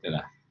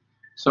 etc.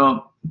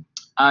 So,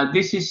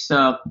 this is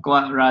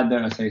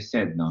rather, as I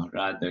said, no,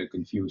 rather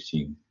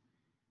confusing.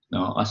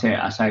 No, kasi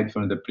aside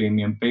from the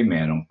premium pay,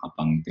 meron ka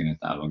pang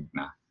tinatawag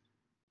na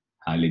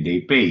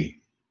holiday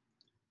pay.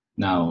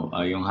 Now,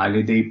 yung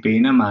holiday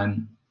pay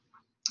naman,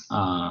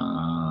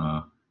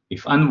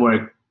 if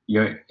unworked,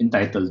 you're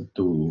entitled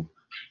to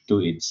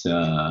its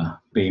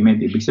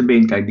payment. Ibig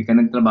sabihin, kahit di ka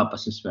nagtrabaho,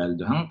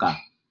 pasasweldohan ka.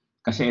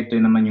 Kasi ito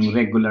naman yung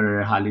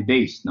regular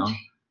holidays, no?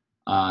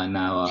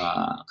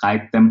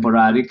 Kahit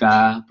temporary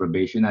ka,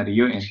 probationary,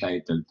 you're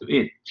entitled to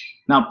it.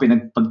 Now,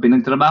 pag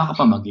pinagtrabaho ka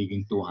pa,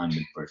 magiging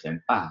 200%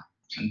 pa.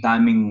 Ang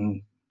daming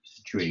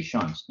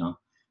situations,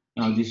 no?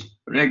 Now, this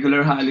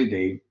regular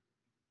holiday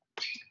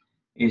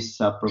is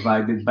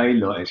provided by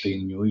law. Ito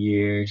yung New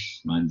Year's,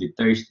 Monday,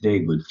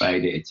 Thursday, Good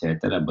Friday,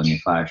 etc.,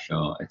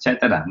 Bonifacio,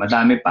 etc.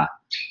 Madami pa.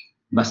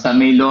 Basta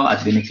may law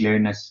at dineclare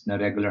na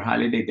regular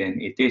holiday, then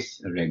it is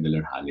a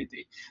regular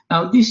holiday.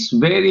 Now, this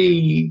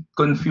very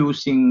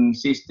confusing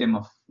system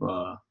of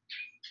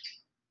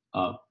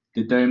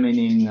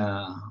determining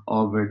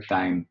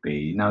overtime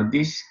pay. Now,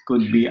 this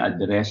could be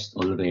addressed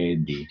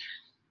already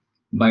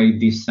by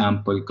this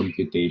sample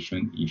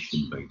computation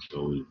issued by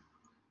Dole.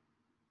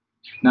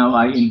 Now,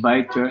 I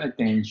invite your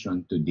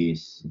attention to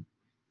this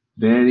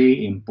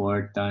very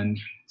important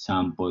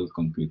sample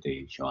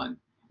computation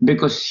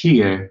because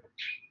here,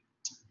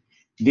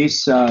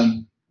 this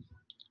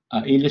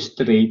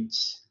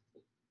illustrates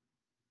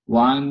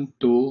 1,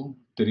 2,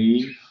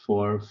 3,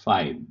 4,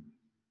 5,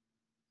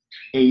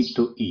 A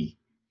to E,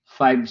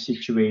 5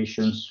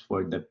 situations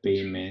for the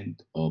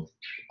payment of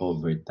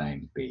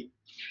overtime pay.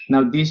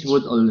 Now, this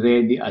would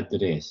already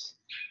address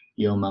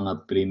yung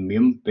mga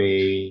premium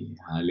pay,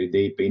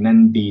 holiday pay,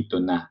 nandito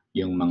na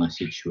yung mga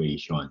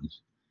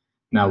situations.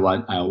 Now,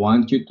 what I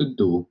want you to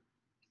do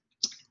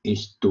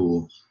is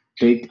to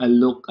take a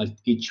look at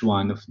each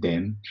one of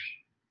them.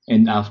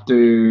 And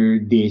after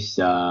this,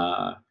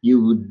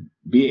 you would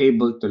be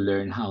able to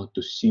learn how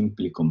to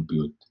simply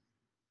compute.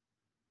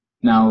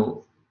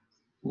 Now,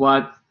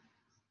 what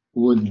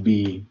would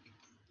be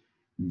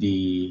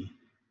the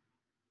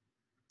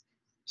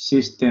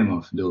system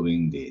of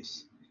doing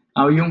this?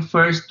 Now, yung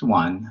first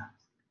one,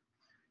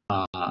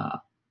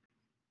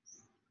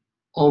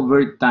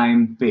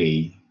 overtime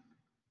pay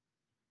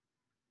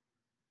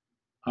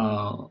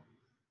uh,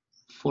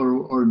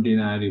 for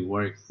ordinary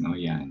work. No,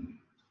 yan.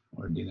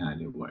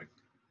 Ordinary work.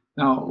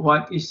 Now,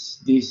 what is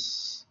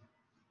this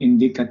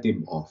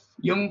indicative of?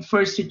 Yung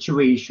first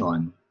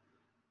situation,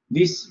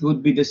 this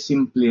would be the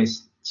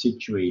simplest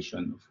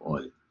situation of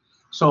all.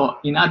 So,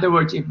 in other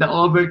words, if the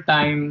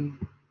overtime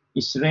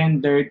is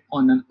rendered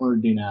on an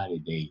ordinary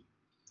day,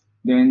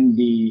 then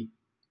the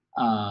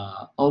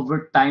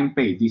overtime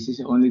pay, this is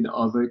only the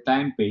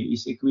overtime pay,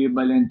 is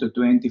equivalent to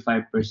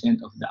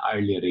 25% of the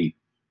hourly rate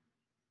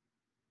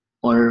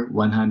or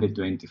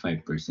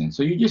 125%.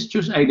 So you just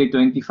choose either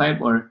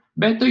 25 or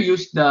better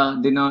use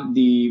the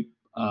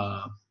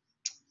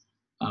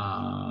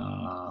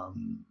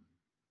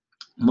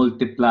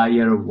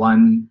multiplier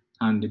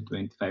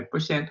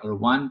 125% or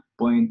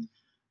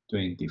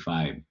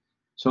 1.25.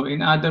 So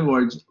in other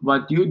words,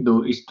 what you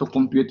do is to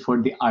compute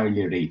for the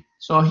hourly rate.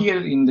 So here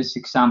in this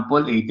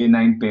example,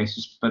 89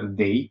 pesos per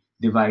day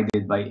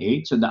divided by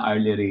 8. So the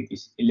hourly rate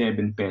is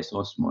 11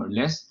 pesos more or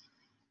less.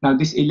 Now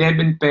this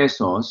 11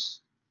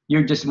 pesos,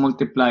 you just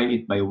multiply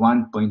it by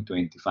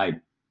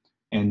 1.25.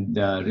 And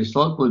the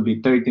result will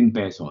be 13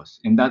 pesos.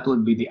 And that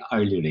would be the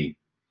hourly rate.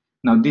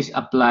 Now this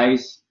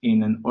applies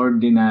in an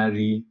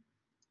ordinary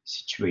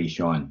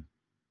situation.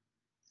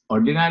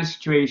 Ordinary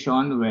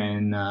situation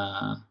when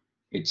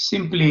it's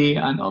simply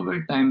an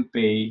overtime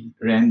pay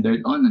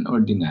rendered on an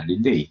ordinary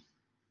day.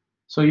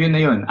 So yun na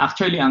yun.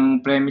 Actually,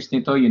 ang premise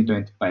nito yung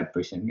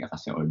 25% nga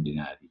kasi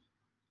ordinary.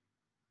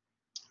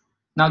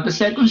 Now, the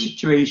second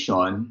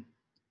situation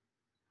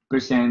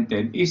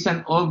presented is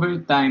an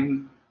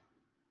overtime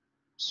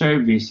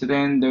service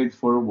rendered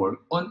for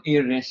work on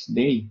a rest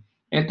day.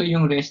 Ito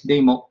yung rest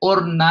day mo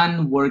or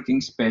non-working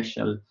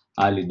special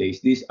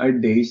holidays. These are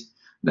days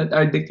that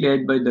are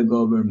declared by the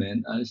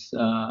government as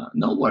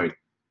no work.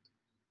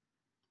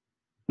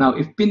 Now,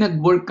 if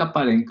pinag-work ka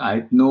pa rin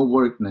kahit no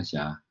work na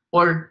siya,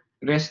 or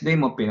rest day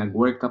mo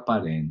pinag-work ka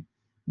pa rin,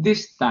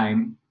 this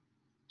time,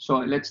 so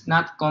let's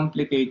not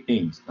complicate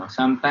things. No?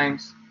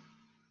 Sometimes,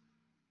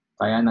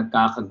 kaya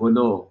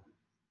nagkakagulo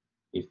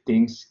if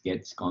things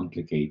gets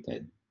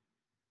complicated.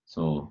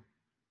 So,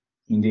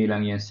 hindi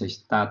lang yan sa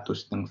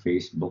status ng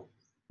Facebook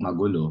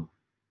magulo,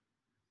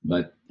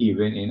 but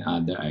even in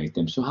other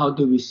items. So how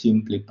do we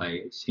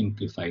simplify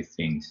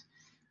things?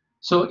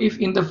 So if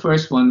in the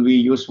first one we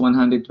use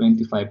 125%,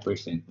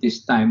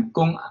 this time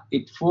kung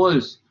it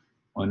falls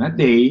on a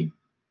day,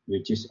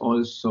 which is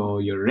also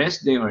your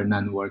rest day or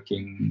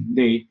non-working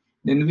day,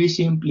 then we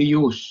simply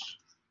use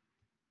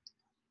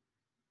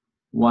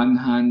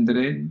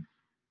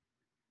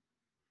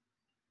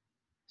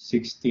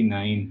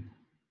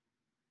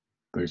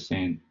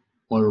 169%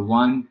 or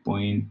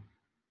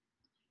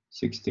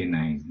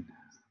 1.69.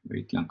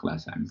 Wait lang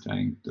class, I'm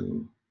trying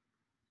to,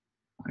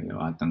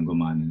 ayaw atang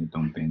gumana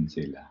nitong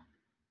pencil.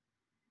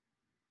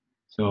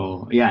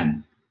 So,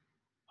 ayan,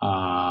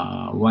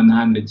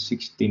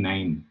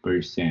 169%.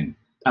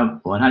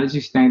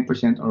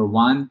 169% or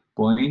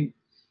 1.69.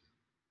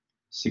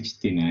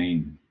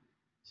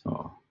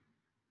 So,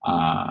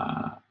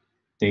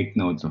 take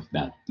notes of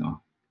that,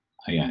 no?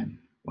 Ayan,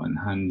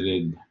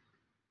 169.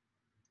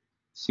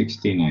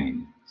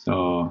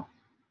 So,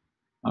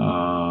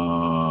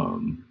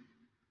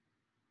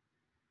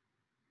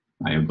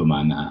 ayaw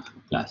gumana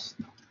class.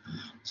 No?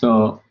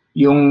 So,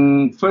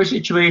 yung first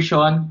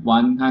situation,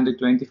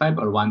 125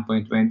 or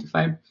 1.25.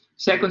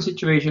 Second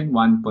situation,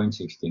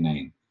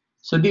 1.69.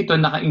 So, dito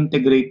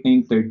naka-integrate na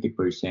yung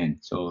 30%.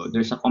 So,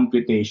 there's a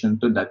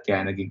computation to that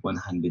kaya naging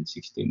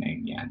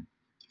 169 yan.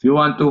 If you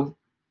want to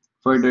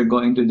further go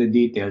into the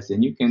details,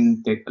 then you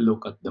can take a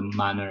look at the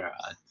manner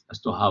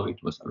as to how it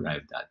was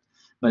arrived at.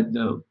 But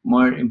the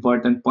more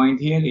important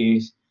point here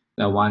is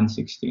the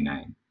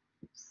 169.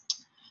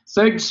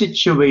 Third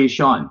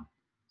situation,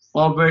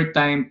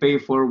 overtime pay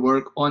for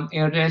work on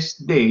a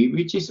rest day,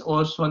 which is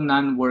also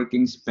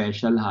non-working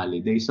special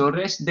holiday. So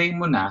rest day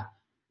mo na,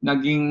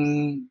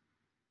 naging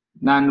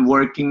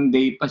non-working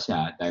day pa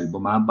siya dahil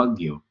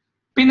bumabagyo,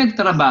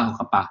 pinagtrabaho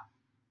ka pa.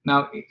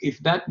 Now, if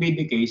that be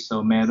the case,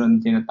 so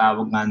meron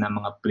tinatawag nga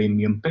ng mga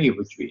premium pay,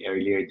 which we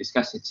earlier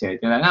discussed, etc.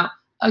 Now,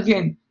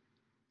 again,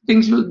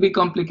 things will be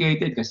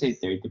complicated kasi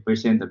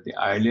 30% of the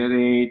hourly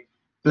rate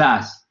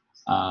plus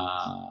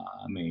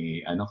may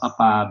ano ka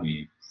pa,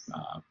 may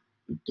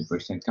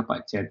 50% ka pa,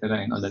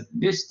 etc. And all that.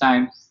 This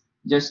time,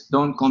 just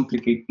don't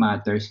complicate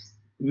matters.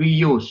 We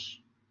use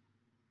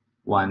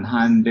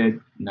 195%.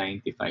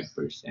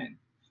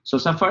 So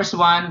sa first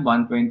one,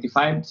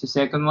 125. Sa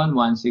second one,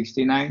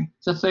 169.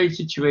 Sa third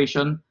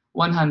situation,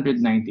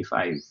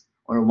 195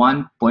 or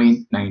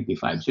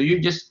 1.95. So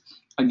you just,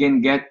 again,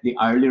 get the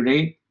hourly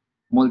rate,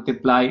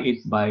 multiply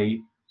it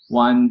by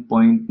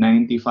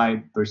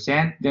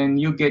 1.95%, then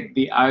you get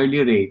the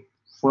hourly rate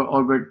for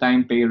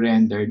overtime pay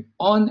rendered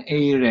on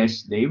a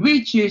rest day,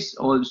 which is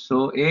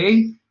also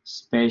a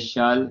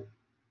special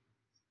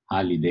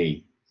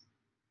holiday.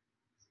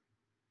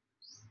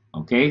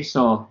 Okay,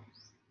 so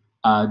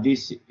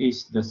this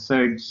is the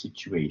third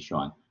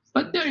situation.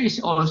 But there is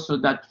also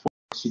that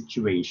fourth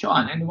situation.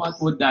 And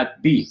what would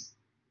that be?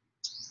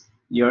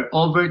 Your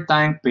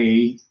overtime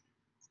pay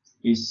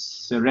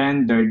is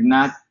rendered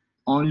not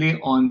only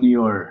on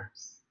your,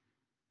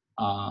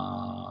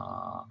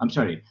 I'm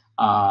sorry,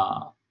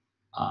 the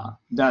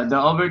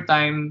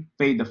overtime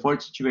pay, the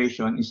fourth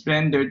situation, is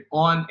rendered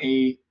on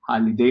a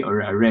holiday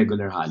or a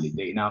regular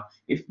holiday. Now,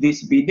 if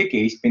this be the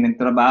case,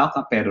 pinagtrabaho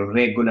ka pero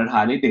regular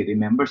holiday,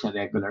 remember sa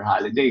regular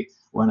holiday,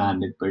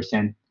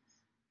 100%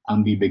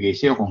 ang bibigay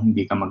sa'yo kung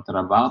hindi ka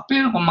magtrabaho.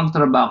 Pero kung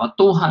magtrabaho ka,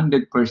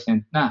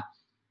 200% na.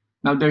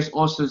 Now, there's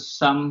also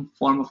some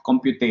form of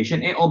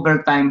computation.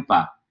 Overtime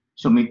pa.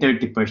 So, may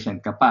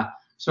 30% ka pa.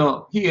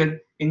 So,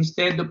 here,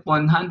 instead of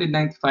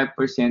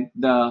 195%,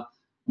 the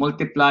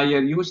multiplier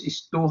used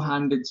is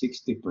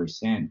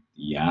 260%.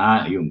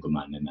 Yeah, yung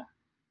gumana na.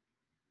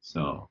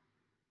 So,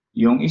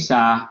 yung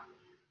isa,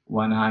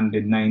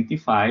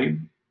 195.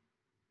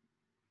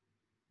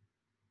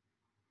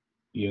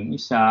 Yung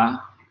isa,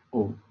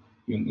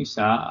 yung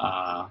isa,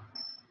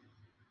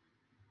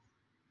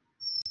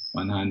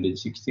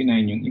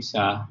 169. Yung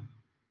isa,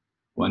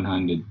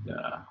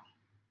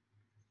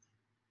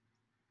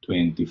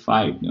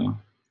 125, no?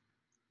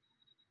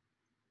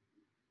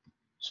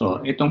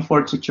 So, itong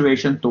fourth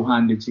situation,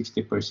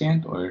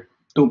 260% or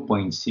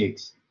 2.6.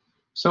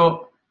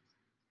 So,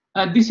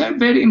 these are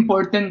very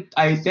important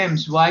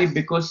items. Why?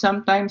 Because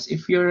sometimes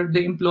if you're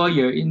the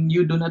employer and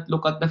you do not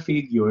look at the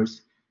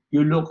figures,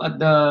 you look at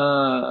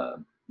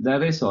the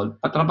result,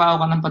 patrabaho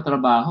ka ng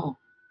patrabaho.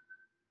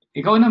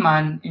 Ikaw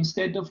naman,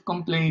 instead of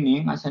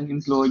complaining as an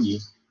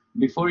employee,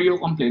 before you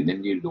complain,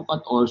 then you look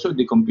at also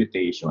the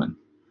computation.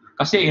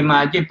 Kasi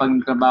imagine, pag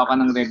nagtrabaho ka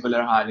ng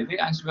regular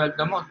holiday, ang sweldo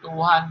mo,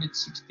 260%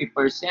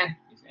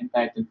 is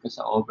entitled ka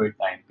sa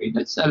overtime pay.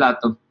 That's a lot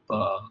of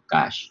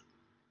cash.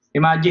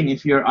 Imagine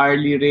if your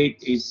hourly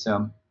rate is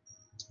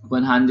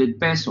 100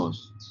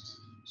 pesos.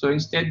 So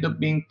instead of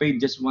being paid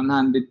just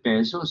 100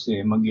 pesos,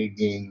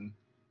 magiging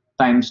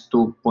times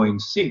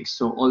 2.6.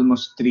 So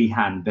almost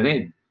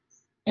 300.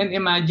 And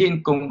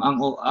imagine kung ang,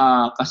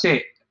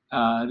 kasi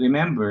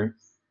remember,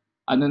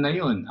 ano na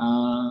yun,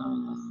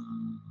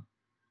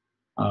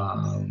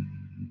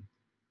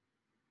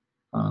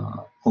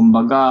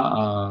 kumbaga,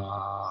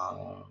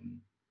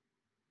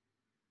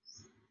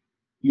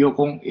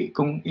 kung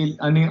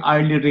ano yung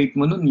hourly rate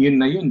mo nun, yun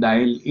na yun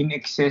dahil in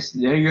excess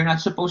there, you're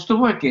not supposed to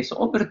work so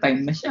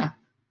overtime na siya.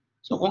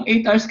 So kung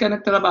 8 hours ka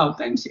nagtrabaho,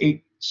 times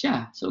 8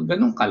 siya. So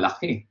ganun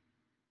kalaki.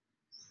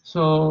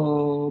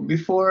 So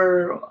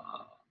before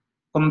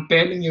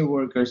compelling your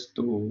workers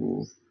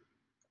to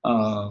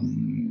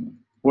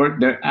work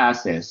their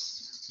asses,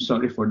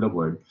 sorry for the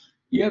word,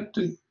 you have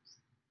to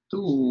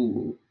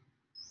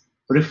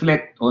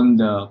reflect on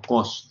the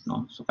cost,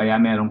 no? So kaya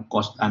merong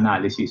cost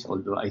analysis,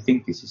 although I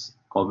think this is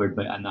covered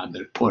by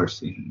another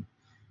course in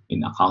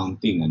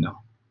accounting,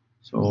 ano.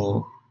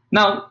 So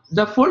now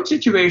the fourth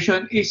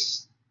situation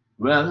is,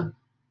 well,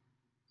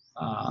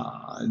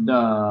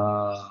 the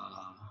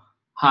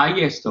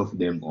highest of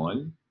them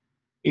all.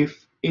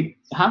 If it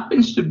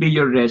happens to be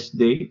your rest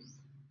day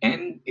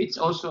and it's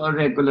also a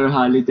regular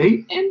holiday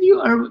and you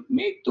are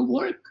made to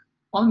work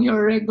on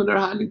your regular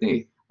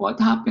holiday, what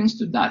happens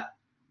to that?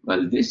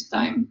 Well, this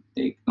time,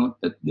 take note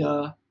that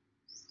the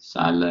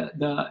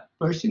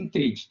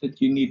percentage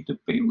that you need to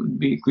pay would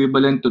be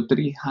equivalent to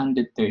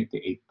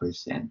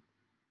 338%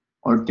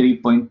 or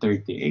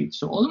 3.38.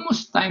 So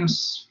almost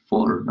times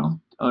 4, no?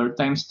 Or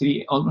times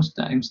 3, almost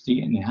times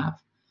 3.5.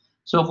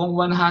 So kung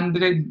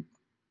 100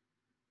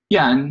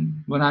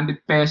 yan,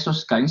 100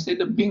 pesos ka, instead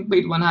of being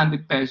paid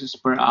 100 pesos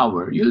per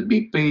hour, you'll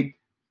be paid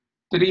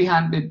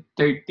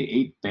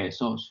 338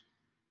 pesos.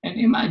 And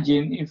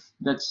imagine if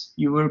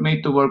you were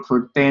made to work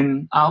for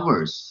 10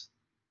 hours.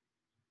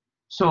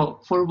 So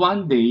for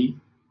one day,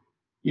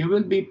 you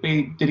will be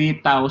paid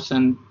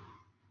 3,380.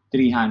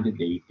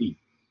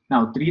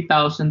 Now,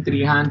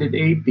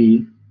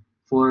 3,380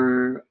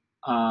 for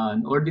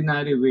an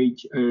ordinary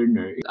wage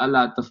earner is a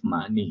lot of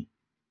money.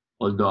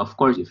 Although, of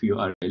course, if you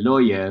are a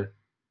lawyer,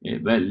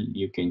 well,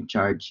 you can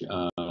charge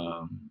a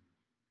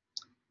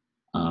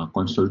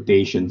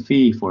consultation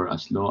fee for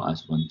as low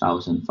as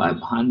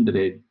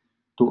 1,500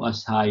 to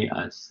as high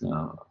as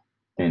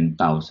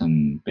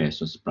 10,000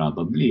 pesos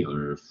probably,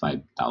 or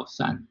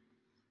 5,000.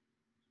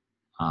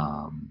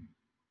 Um,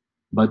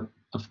 but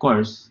of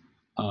course,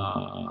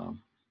 uh,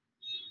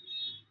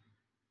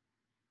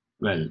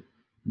 well,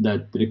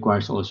 that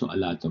requires also a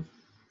lot of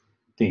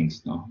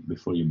things, no,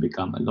 before you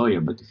become a lawyer.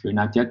 But if you're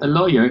not yet a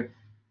lawyer,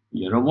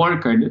 you're a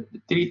worker, the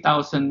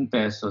 3,000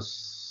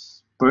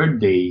 pesos per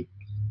day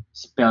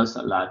spells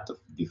a lot of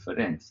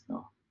difference,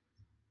 no.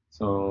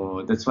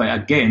 So that's why,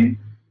 again,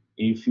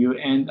 if you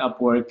end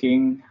up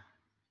working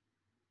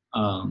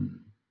um,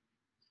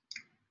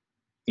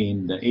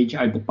 in the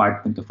HR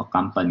department of a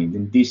company,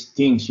 then these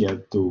things you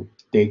have to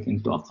take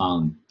into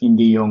account.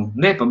 Hindi yung,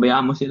 hindi,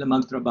 pabayaan mo sila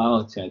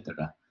magtrabaho,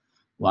 etc.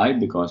 Why?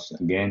 Because,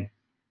 again,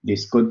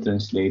 this could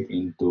translate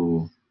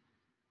into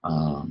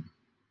um,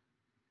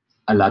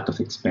 a lot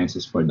of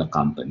expenses for the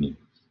company.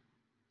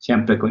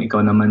 Siyempre, kung ikaw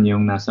naman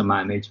yung nasa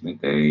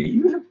management,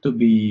 you have to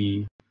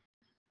be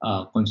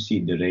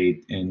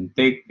considerate and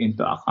take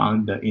into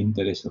account the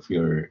interest of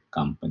your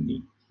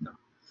company. No?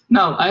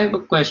 Now, I have a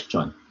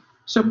question.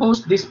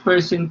 Suppose these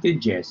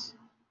percentages,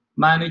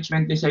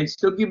 management decides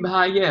to give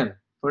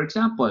higher. For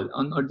example,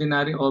 on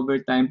ordinary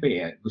overtime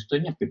pay, gusto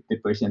niya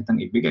 50% ang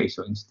ibigay.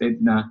 So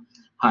instead na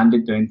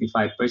 125%,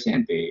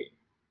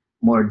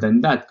 more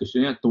than that,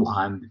 gusto niya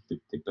 250%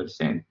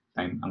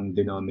 time ang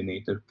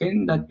denominator.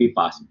 Can that be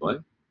possible?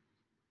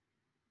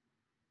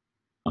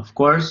 Of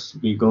course,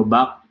 we go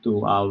back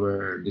to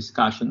our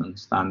discussion on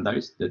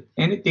standards that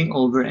anything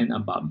over and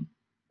above,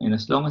 and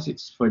as long as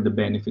it's for the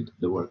benefit of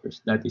the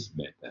workers, that is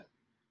better.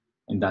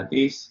 And that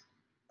is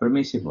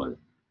permissible.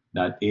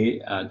 That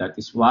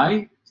is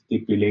why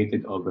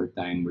stipulated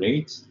overtime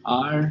rates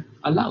are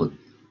allowed,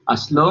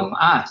 as long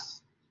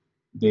as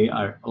they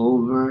are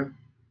over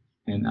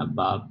and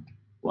above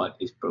what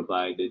is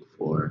provided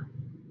for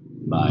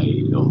by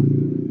law.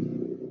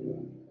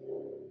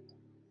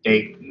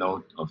 Take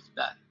note of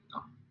that.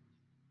 No?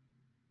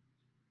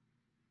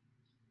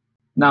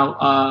 Now,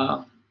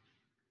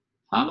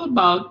 how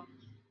about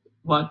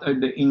what are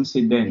the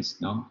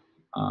incidents, no,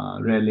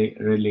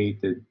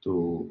 related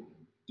to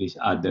these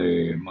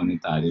other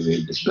monetary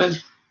wages? Well,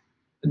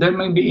 there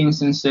may be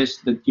instances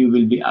that you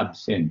will be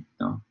absent,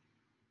 no,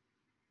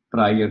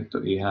 prior to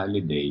a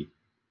holiday.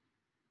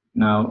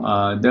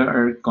 Now, there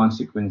are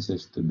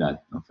consequences to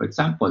that. No? For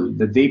example,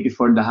 the day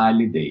before the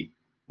holiday,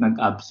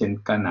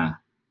 nag-absent ka na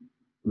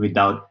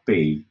without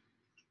pay.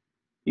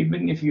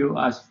 Even if you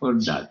ask for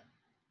that,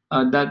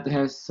 that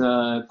has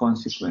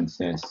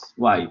consequences.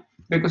 Why?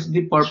 Because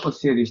the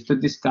purpose here is to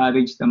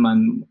discourage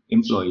naman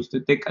employees to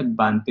take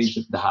advantage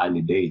of the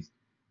holidays.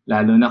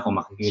 Lalo na kung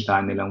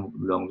makikita nilang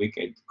long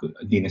weekend,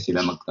 di na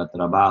sila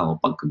magtatrabaho.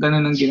 Pagka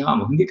ganun ang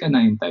ginawa mo, hindi ka na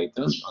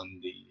entitled on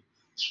the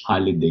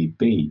holiday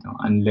pay, no?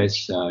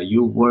 Unless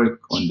you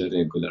work on the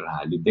regular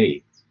holiday.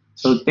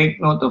 So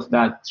take note of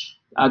that.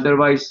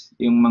 Otherwise,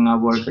 yung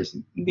mga workers,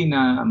 hindi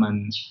na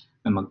naman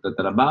na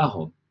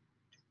magtatrabaho.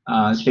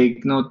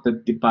 Take note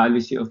that the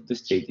policy of the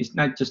state is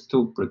not just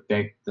to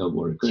protect the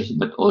workers,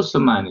 but also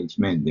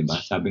management, di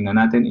ba? Sabi nga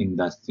natin,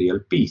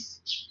 industrial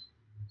peace.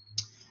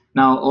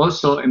 Now,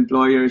 also,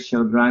 employers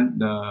shall grant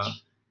the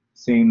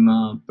same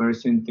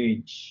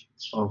percentage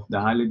of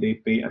the holiday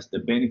pay as the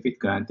benefit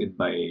granted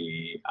by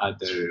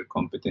other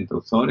competent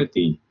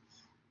authority,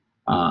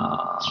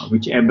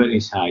 whichever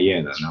is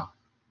higher, no?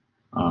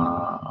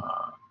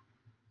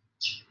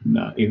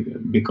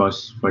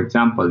 Because, for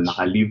example,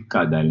 naka-leave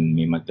ka dahil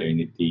may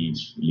maternity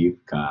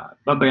leave ka,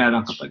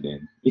 babayaran ka pa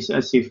din. It's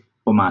as if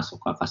pumasok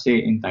ka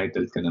kasi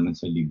entitled ka naman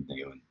sa leave na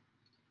yun.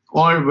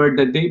 Or where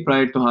the day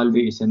prior to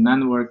holiday is a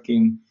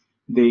non-working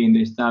day in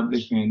the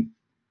establishment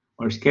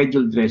or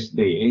scheduled rest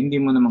day, hindi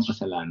mo naman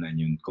kasalanan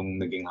yun kung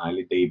naging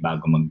holiday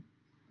bago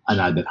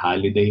another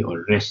holiday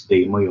or rest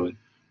day mo yun.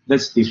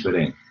 That's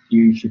different.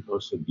 You should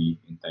also be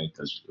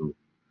entitled to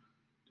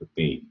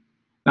pay.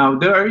 Now,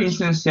 there are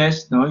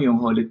instances, no, yung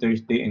Holy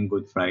Thursday and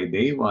Good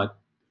Friday. What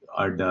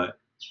are the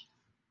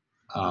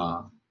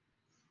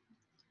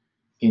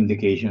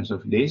indications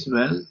of this?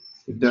 Well,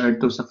 if there are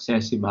two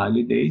successive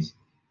holidays,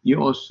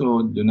 you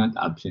also do not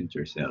absent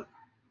yourself.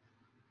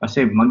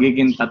 Kasi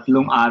magiging 3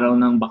 araw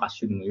ng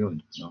bakasyon mo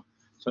yun. No?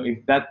 So if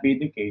that be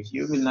the case,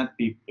 you will not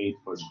be paid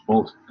for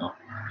both. No?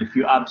 If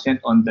you absent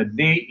on the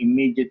day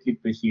immediately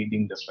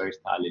preceding the first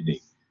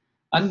holiday.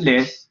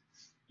 Unless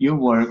you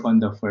work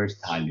on the first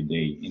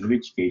holiday, in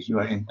which case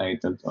you are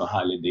entitled to a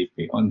holiday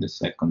pay on the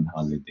second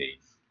holiday.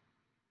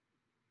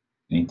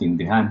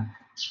 Naintindihan?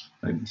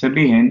 Ibig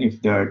sabihin, if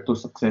there are two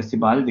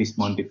successive holidays,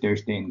 Monday,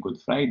 Thursday, and Good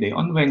Friday,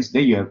 on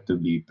Wednesday, you have to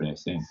be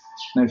present.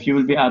 Now, if you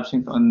will be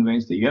absent on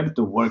Wednesday, you have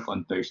to work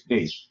on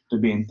Thursday to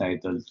be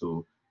entitled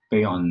to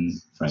pay on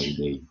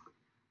Friday.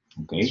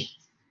 Okay?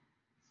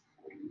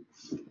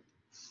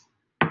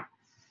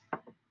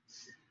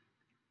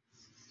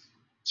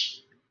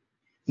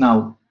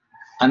 Now,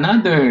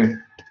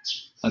 another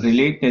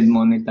related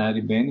monetary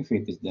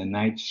benefit is the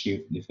night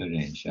shift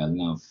differential.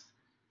 Now,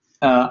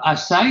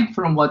 aside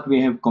from what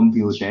we have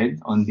computed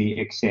on the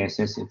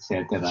excesses,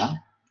 etc.,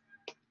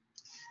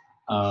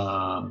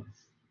 uh,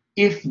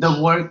 if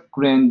the work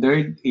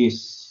rendered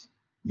is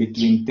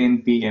between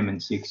 10 p.m.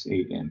 and 6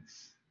 a.m.,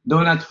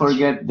 do not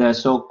forget the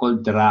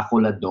so-called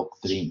Dracula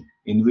doctrine.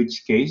 In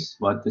which case,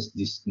 what is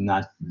this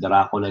not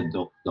Dracula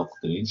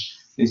doctrine?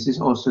 This is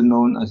also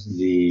known as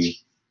the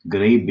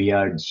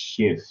graveyard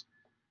shift.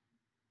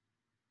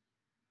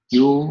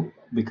 You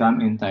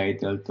become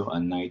entitled to a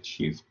night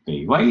shift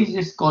pay. Why is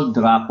this called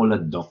Dracula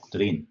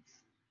doctrine?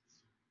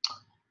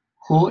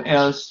 Who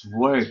else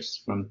works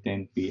from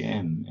 10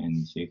 p.m.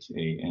 and 6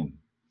 a.m.?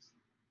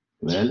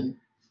 Well,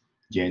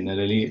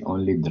 generally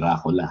only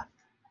Dracula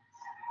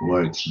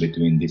works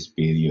between this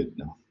period,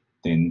 no?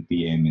 10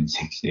 p.m. and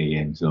 6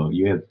 a.m. So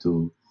you have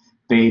to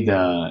pay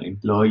the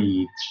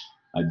employee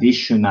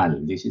additional,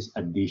 this is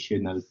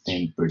additional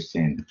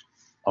 10%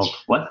 of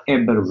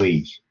whatever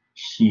wage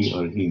she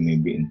or he may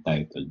be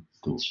entitled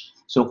to.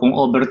 So kung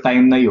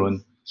overtime na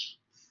yun,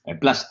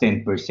 plus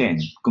 10%.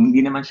 Kung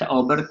hindi naman siya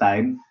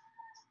overtime,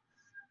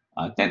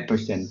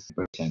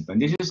 10%.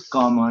 And this is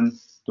common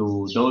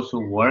to those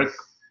who work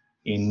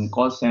in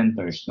call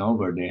centers, no,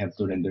 where they have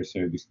to render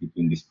service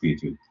between this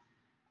period.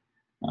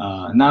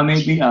 Now,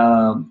 maybe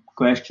a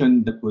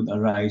question that would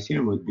arise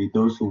here would be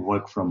those who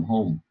work from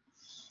home.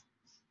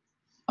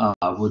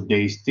 Would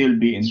they still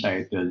be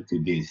entitled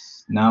to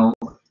this? Now,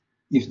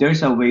 if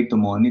there's a way to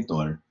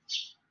monitor,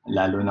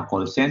 lalo na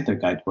call center,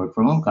 kahit work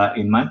from home ka,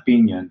 in my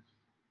opinion,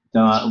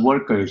 the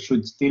worker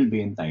should still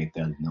be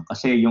entitled. No?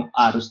 Kasi yung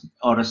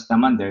oras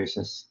naman, there's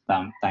a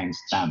time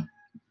stamp.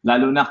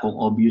 Lalo na kung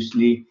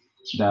obviously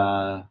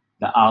the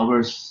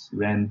hours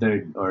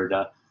rendered or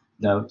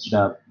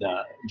the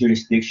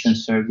jurisdiction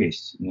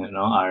service,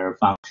 are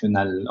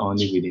functional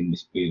only within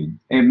this period.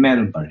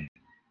 Meron pa rin.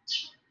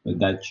 But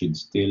that should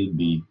still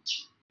be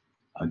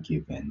a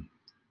given.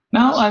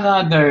 Now,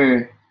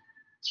 another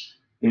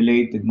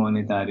related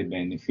monetary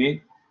benefit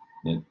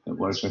that the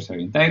workers are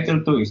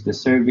entitled to is the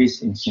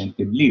service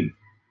incentive leave.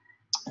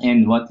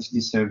 And what is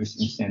the service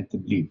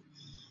incentive leave?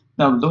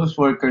 Now, those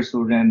workers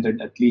who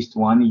rendered at least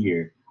 1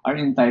 year are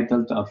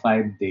entitled to a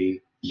 5-day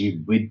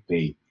leave with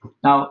pay.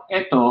 Now,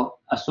 ito,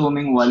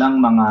 assuming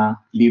walang mga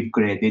leave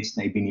credits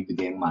na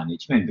ibinibigay ang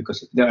management,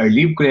 because if there are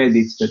leave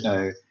credits that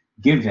are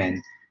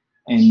given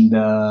and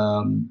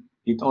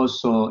it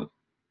also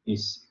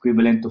is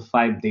equivalent to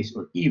 5 days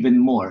or even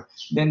more,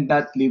 then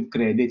that leave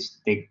credits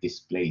take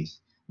this place.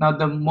 Now,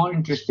 the more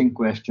interesting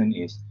question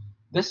is,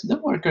 does the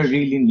worker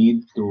really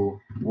need to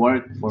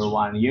work for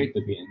 1 year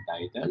to be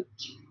entitled?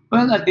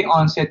 Well, at the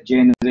onset,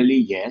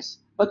 generally, yes.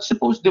 But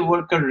suppose the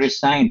worker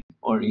resigned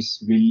or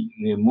is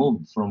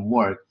removed from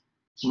work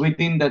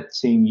within that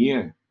same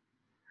year.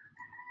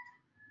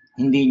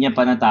 Hindi niya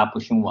pa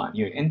natapos yung 1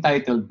 year.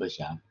 Entitled ba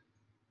siya?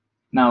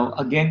 Now,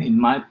 again, in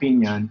my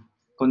opinion,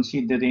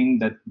 considering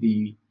that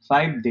the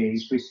 5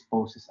 days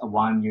presupposes a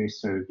 1 year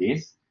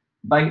service,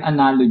 by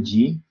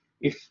analogy,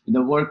 if the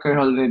worker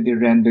already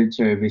rendered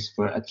service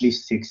for at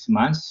least 6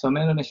 months, so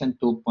meron na siyang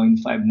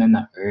 2.5 na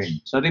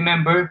na-earn. So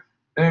remember,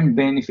 earned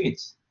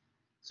benefits.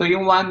 So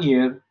yung 1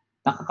 year,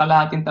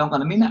 nakakalahating taon ka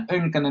na, may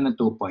na-earn ka na ng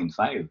 2.5.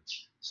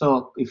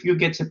 So if you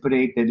get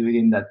separated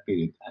within that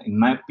period, in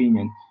my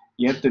opinion,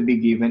 you have to be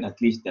given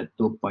at least that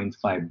 2.5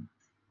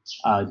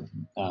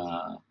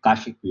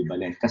 cash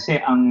equivalent. Kasi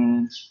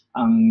ang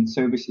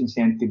service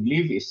incentive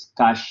leave is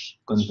cash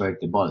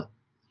convertible.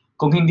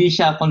 Kung hindi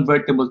siya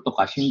convertible to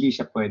cash, hindi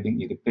siya pwedeng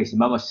i-replace.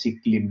 Diba,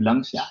 sick leave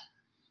lang siya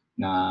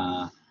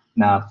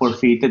na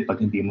forfeited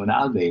pag hindi mo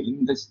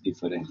na-avail, that's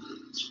different.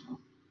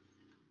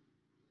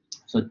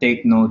 So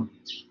take note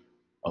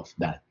of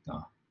that.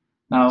 No?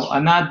 Now,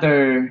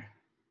 another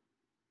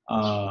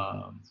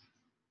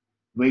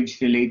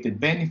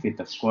wage-related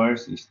benefit, of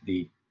course, is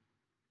the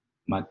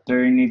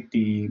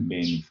maternity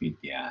benefit.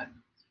 Yan.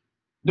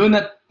 Do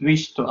not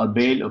wish to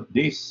avail of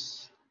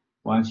this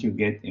once you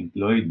get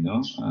employed.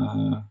 No?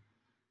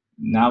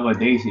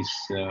 Nowadays, it's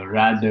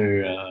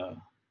rather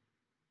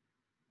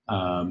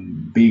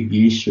big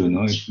issue.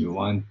 No? If you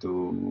want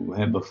to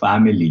have a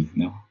family,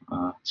 no?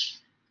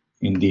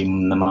 Hindi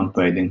naman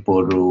pwedeng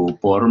puro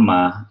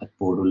forma at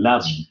puro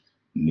love.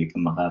 Hindi ka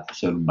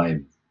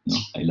makasurvive. No?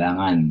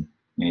 Kailangan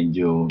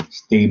medyo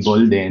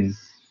stable din.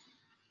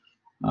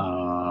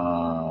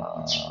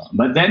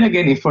 But then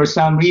again, if for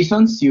some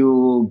reasons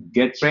you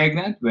get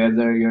pregnant,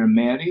 whether you're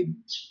married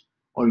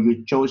or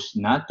you chose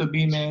not to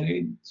be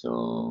married,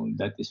 so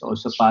that is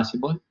also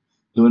possible.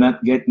 Do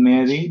not get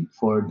married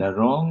for the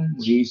wrong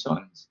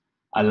reasons.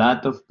 A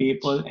lot of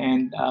people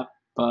end up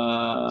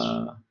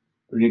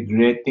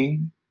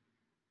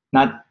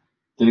not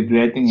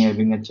regretting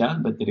having a child,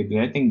 but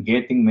regretting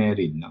getting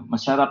married. No?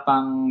 Masarap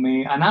ang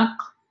may anak,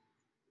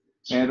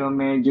 pero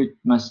medyo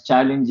mas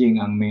challenging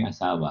ang may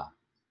asawa.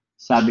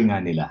 Sabi nga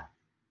nila.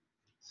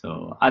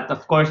 So, at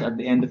of course, at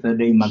the end of the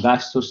day,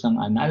 magastos ang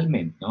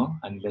annulment, no?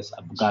 Unless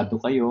abogado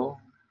kayo,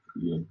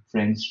 your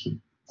friends should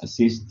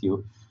assist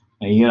you.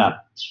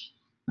 mahirap,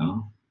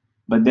 no?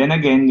 But then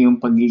again, yung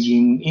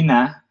pagiging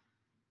ina,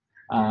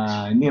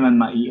 hindi man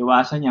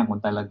maiiwasan yan kung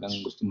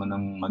talagang gusto mo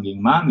nang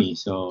maging mommy.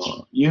 So,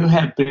 you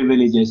have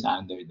privileges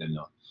under the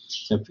law.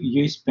 So, if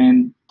you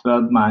spend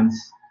 12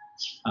 months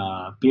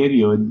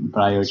period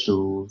prior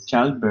to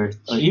childbirth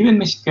or even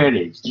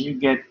miscarriage, then you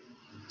get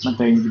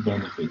maternity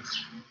benefits.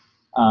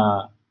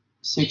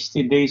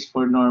 60 days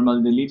for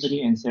normal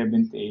delivery and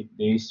 78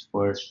 days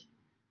for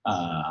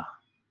uh,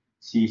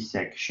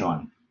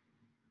 C-section.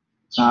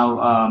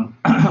 Now,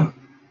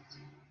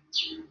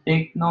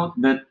 take note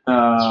that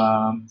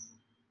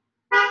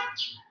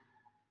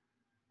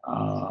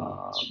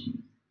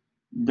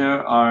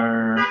there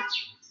are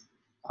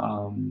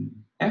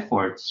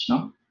efforts,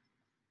 no,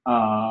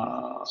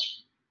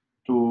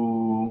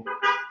 to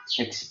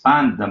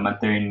expand the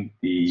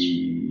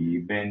maternity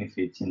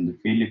benefits in the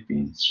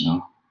Philippines.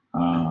 No,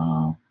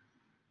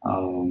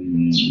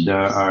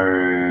 there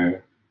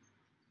are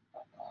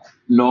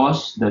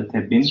laws that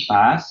have been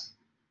passed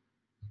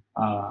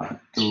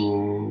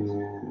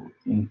to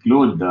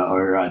include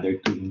or rather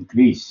to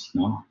increase,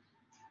 no,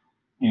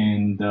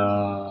 and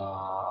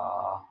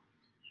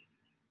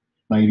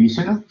by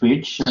reason of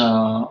which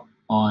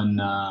on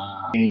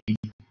May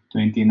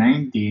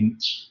 2019,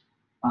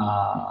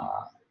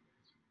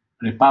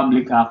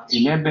 Republic Act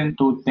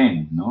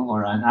 11210, no,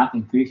 or an act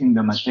increasing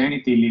the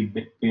maternity leave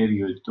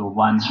period to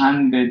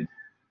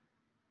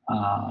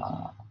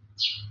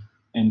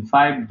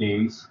 105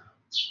 days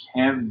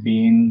have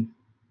been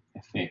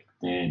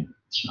effected,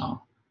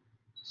 no.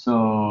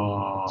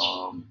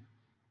 So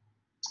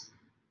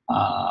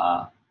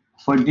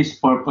for this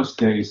purpose,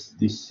 there is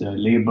this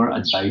labor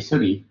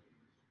advisory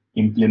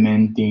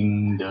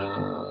implementing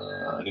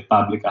the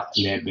Republic Act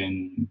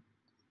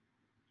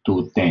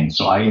 11210.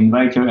 So I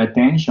invite your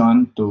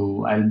attention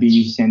to, I'll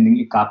be sending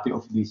a copy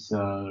of these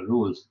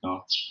rules,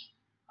 no,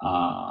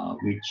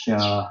 which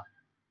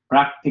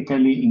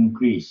practically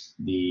increase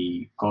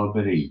the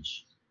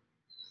coverage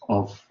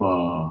of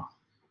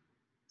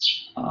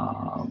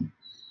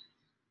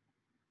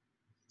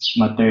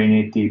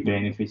maternity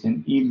benefits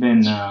and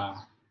even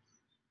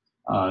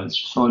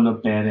solo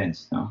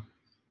parents, no,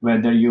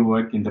 whether you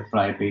work in the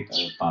private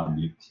or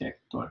public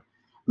sector.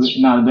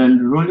 Now, the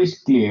rule is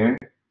clear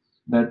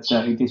that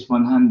it is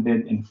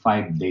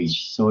 105 days.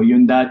 So,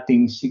 yung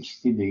dating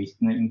 60 days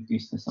na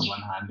increase na sa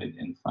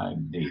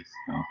 105 days.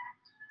 No?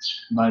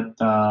 But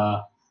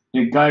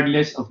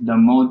regardless of the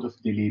mode of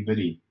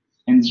delivery,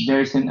 and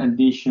there's an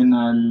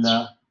additional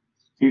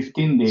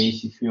 15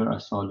 days if you're a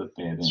solo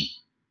parent.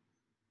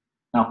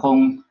 Now,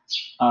 kung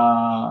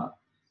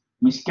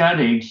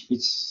miscarriage,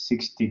 it's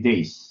 60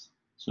 days.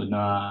 So,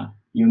 na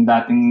yung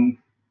dating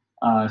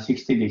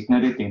 60 days na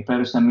retain,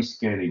 pero sa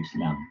miscarriage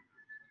lang.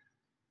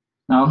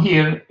 Now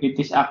here, it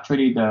is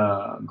actually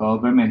the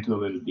government who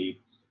will be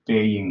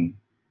paying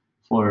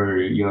for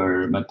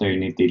your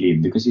maternity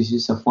leave because this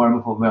is a form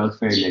of a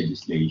welfare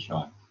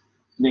legislation.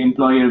 The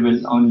employer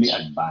will only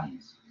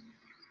advance.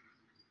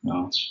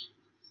 No?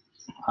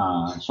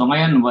 So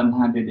ngayon,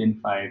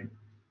 105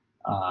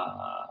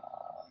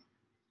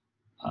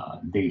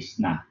 days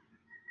na.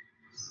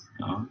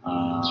 No?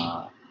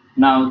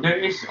 Now, there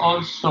is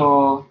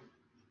also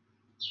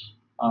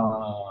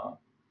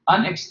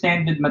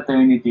unextended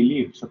maternity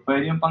leave. So,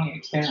 pwede yung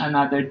pang-extend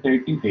another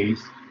 30 days,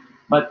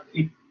 but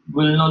it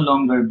will no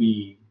longer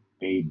be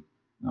paid.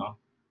 No?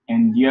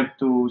 And you have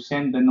to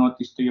send the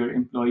notice to your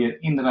employer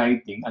in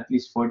writing at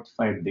least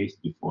 45 days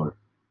before.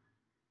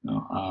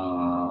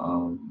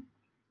 No?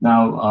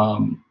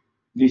 Now,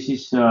 this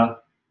is the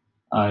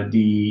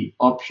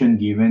option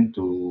given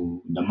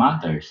to the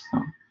mothers.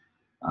 No?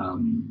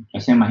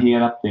 Kasi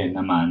mahirap din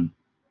naman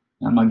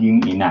na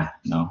maging ina.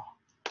 No?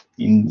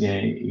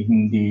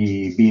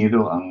 Hindi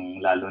biro ang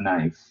lalo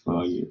na if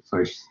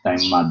first time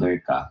mother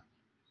ka,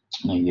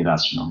 mahirap,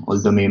 no?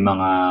 Although may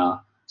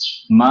mga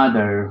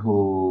mother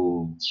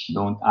who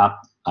don't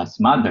act as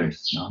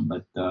mothers, no?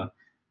 But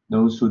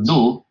those who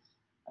do,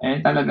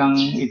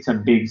 talagang it's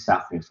a big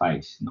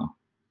sacrifice, no?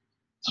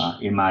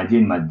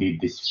 Imagine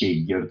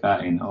madi-disfigure ka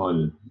and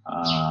all.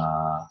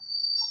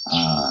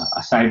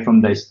 Aside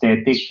from the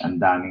aesthetic, ang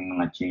daming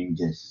mga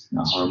changes,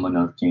 no?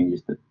 Hormonal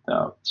changes that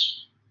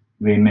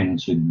women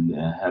should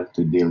have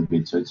to deal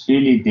with. So it's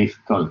really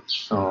difficult.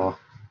 So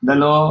the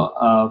law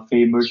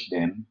favors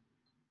them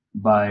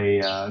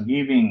by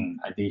giving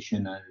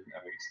additional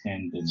or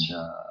extended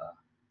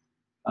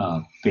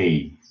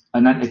pay,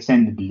 not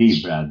extended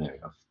leave rather,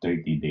 of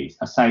 30 days,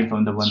 aside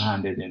from the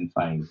 105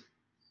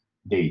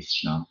 days.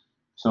 No?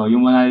 So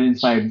yung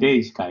 105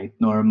 days, kahit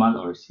normal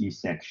or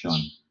C-section,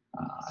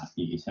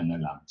 iisa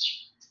na lang.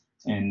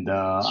 And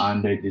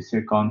under the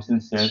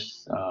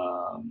circumstances,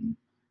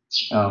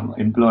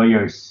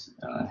 employers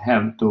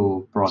have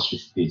to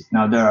process this.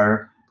 Now, there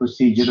are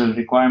procedural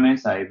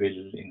requirements. I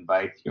will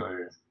invite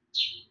your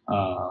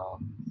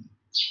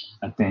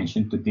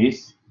attention to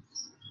this.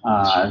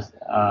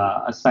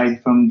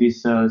 Aside from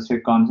these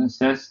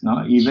circumstances,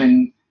 no,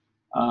 even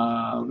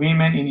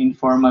women in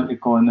informal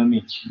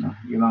economy, no,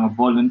 yung mga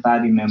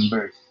voluntary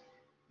members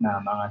na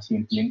mga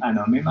simpleng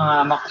may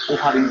mga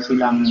makukuha rin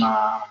silang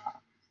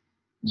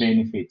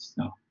benefits,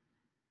 no?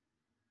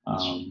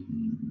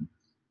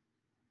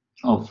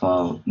 Of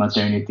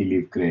maternity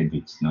leave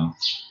credits, no?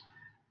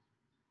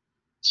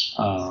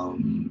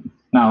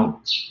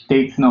 Now,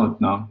 take note,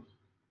 no?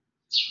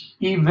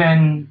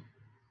 Even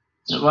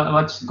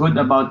what's good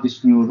about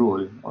this new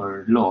rule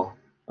or law,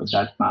 for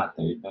that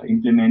matter, the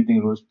implementing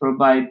rules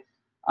provide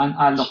an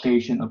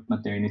allocation of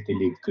maternity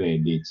leave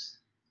credits.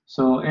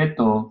 So,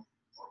 ito,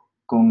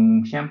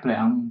 kung siyempre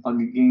ang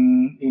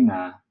pagiging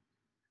ina,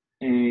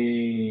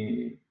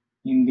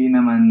 hindi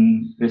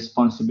naman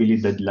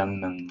responsibilidad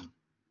lang ng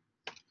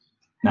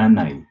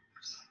nanay.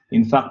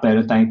 In fact,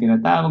 pero tayong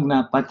tinatawag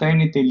na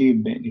paternity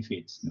leave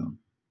benefits, no?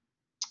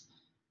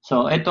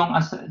 So, itong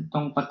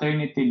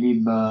paternity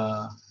leave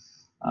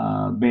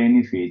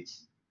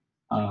benefits,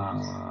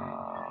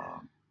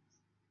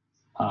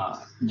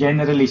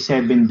 generally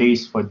 7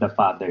 days for the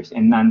fathers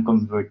and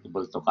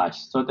non-convertible to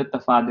cash so that the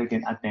father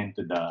can attend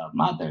to the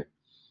mother.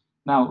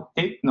 Now,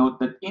 take note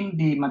that in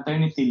the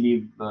maternity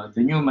leave,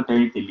 the new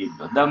maternity leave,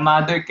 the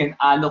mother can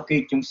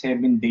allocate yung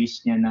 7 days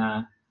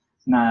niya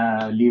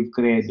na leave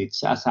credit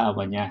sa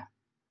asawa niya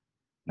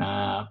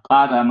na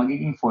para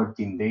magiging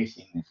 14 days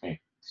in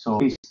effect.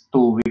 So, at least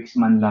 2 weeks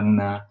man lang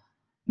na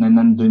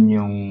nandun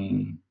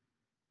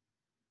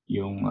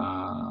yung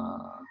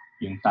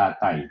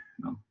tatay,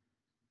 no?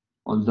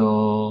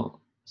 Although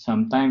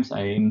sometimes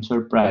I am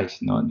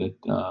surprised, no, that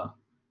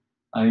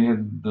I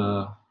have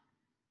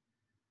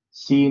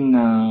seen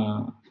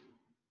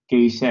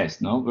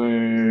cases, no,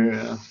 where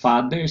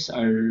fathers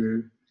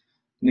are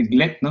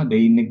neglect, no,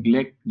 they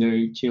neglect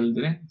their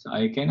children. So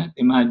I cannot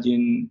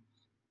imagine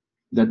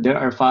that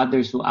there are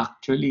fathers who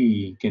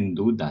actually can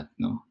do that,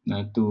 no,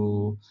 na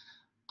to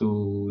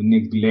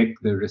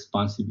neglect the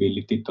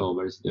responsibility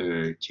towards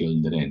their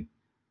children.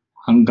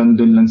 Hanggang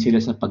doon lang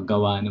sila sa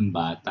paggawa ng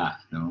bata,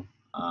 no.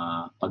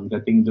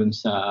 Pagdating doon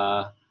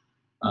sa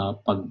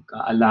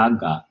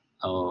pag-aalaga,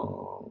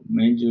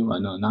 medyo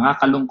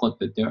nakakalungkot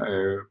that there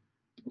are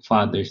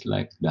fathers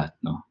like that,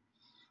 no.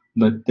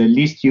 But the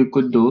least you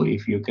could do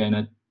if you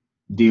cannot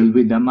deal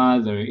with the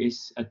mother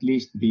is at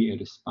least be a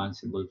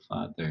responsible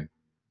father.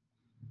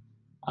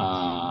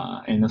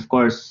 And of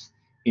course,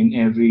 in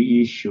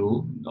every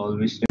issue,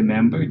 always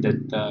remember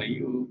that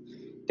you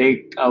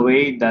take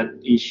away that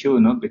issue,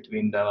 no,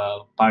 between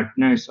the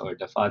partners or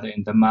the father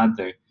and the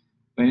mother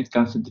when it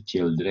comes to the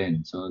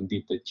children. So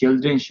the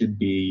children should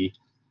be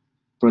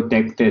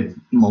protected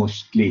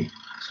mostly.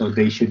 So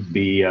they should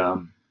be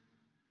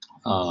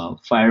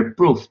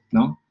fireproof,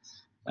 no?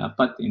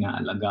 Dapat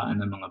inaalagaan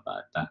ng mga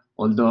bata.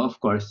 Although, of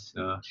course,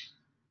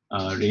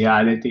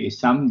 reality is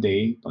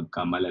someday,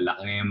 pagka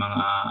malalaki na yung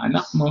mga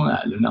anak mo,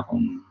 lalo na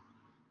kung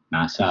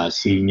nasa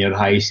senior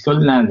high school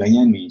na,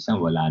 ganyan, minsan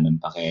wala nang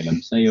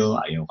pakialam sa'yo,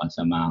 ayaw kang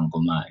samahan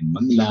kumain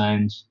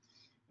mag-lunch,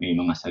 may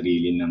mga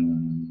sarili ng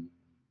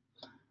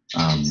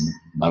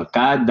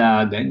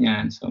barkada,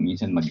 ganyan. So,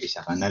 minsan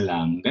mag-isa ka na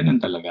lang. Ganun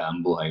talaga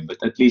ang buhay.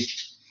 But at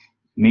least,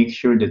 make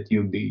sure that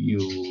you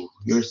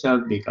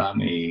yourself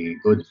become a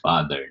good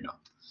father, no?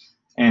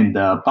 And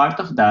part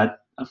of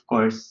that, of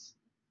course,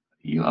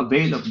 you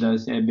avail of the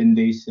 7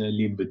 days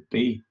leave with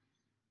pay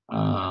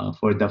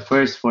for the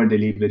first 4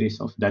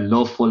 deliveries of the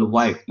lawful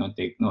wife. No,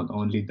 take note,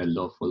 only the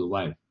lawful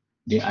wife.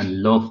 The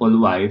unlawful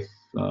wife,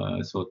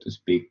 so to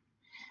speak,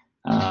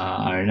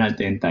 are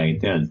not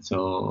entitled.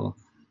 So,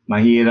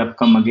 mahirap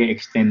kang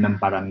mag-extend ng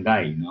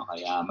barangay, no?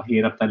 Kaya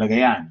mahirap talaga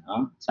yan,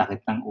 no?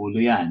 Sakit ng ulo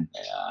yan.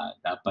 Kaya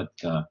dapat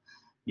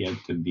you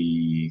have to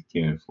be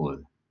careful.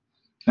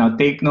 Now,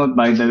 take note,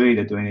 by the way,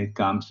 that when it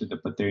comes to the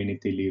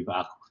Paternity Leave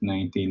Act of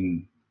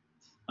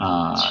 1996,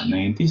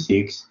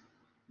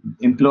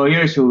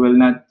 employers who will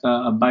not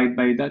abide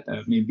by that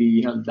may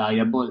be held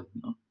liable,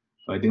 no?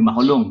 Pwedeng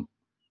makulong.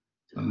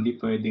 So, hindi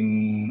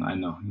pwedeng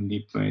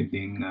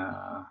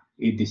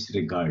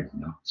i-disregard,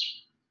 no,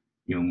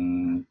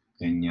 yung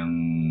kanyang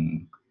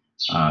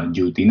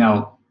duty.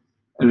 Now,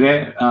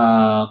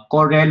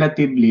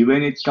 correlatively, when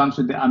it comes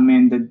to the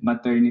amended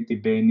maternity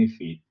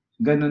benefit,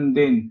 ganun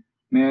din.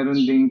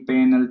 Meron ding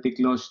penalty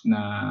clause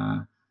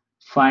na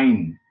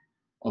fine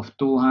of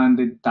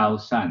 200,000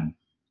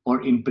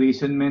 or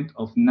imprisonment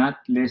of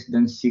not less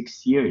than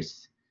 6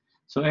 years.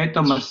 So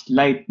ito mas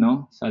light,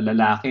 no, sa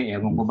lalaki.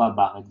 Ewan ko ba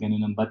bakit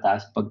ganun ang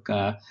batas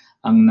pagka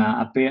ang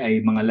naapi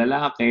ay mga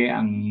lalaki,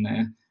 ang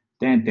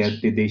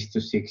 30 days to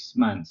 6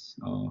 months.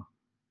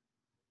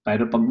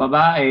 Pero pag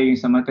babae,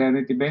 yung sa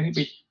maternity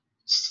benefit,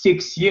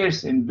 6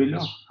 years and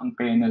below ang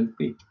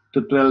penalty to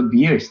 12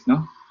 years,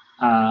 no?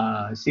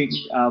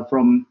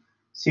 From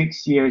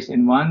 6 years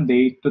and 1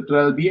 day to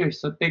 12 years.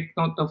 So take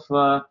note of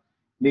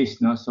this,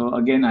 no? So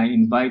again, I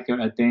invite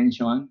your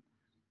attention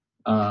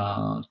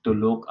to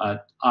look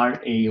at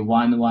RA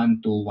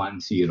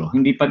 11210.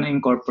 Hindi pa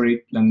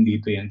na-incorporate lang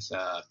dito yan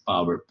sa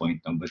PowerPoint,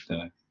 no? But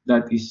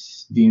that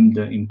is deemed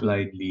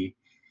impliedly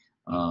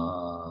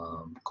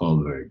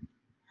covered.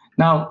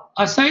 Now,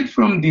 aside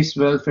from these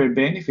welfare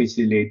benefits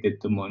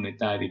related to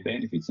monetary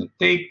benefits,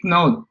 take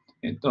note,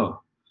 ito,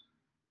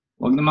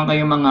 Huwag naman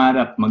kayo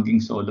mangarap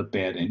maging solo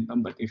parent.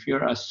 But if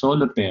you're a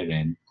solo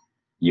parent,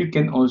 you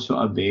can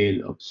also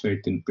avail of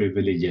certain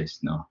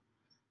privileges, no?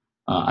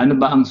 Ano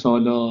ba ang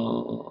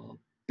solo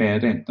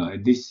parent? No?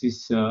 This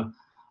is uh,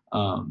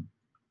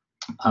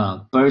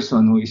 a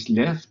person who is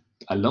left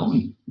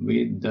alone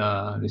with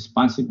the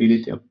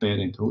responsibility of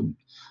parenthood.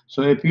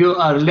 So if you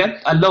are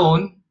left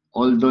alone,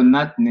 although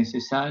not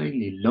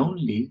necessarily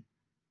lonely,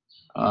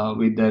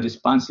 with the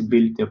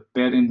responsibility of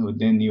parenthood,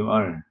 then you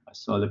are a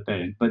solo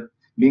parent. But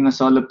being a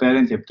solo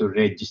parent, you have to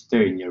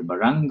register in your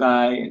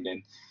barangay, and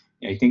then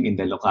I think in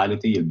the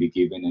locality you'll be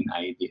given an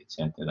ID,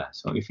 etc.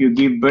 So if you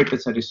give birth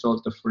as a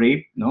result of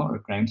rape, no, or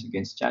crimes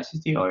against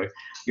chastity, or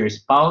your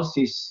spouse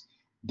is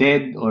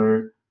dead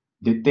or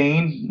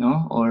detained,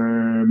 no,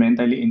 or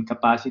mentally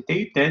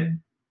incapacitated,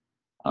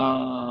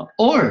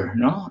 or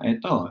no,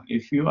 ito,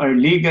 if you are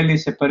legally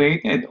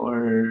separated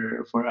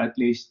or for at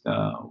least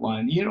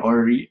 1 year,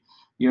 or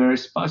your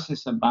spouse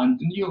has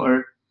abandoned you,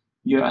 or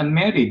you're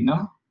unmarried,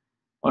 no,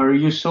 or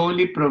you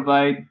solely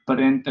provide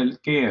parental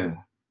care,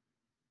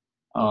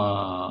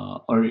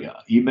 or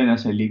even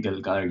as a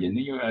legal guardian,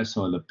 you're a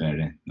solo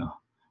parent, no.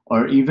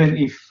 Or even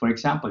if, for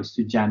example,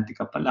 estudyante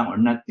ka pa lang, or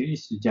not really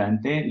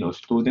estudyante, law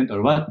student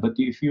or what, but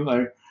if you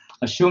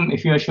assume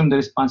the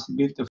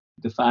responsibility of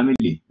the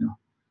family, no,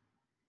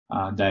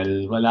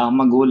 dahil wala kang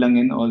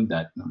magulang and all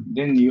that, no,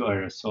 then you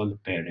are a solo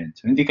parent.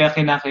 So, hindi ka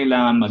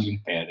kinakailangan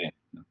maging parent.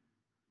 No?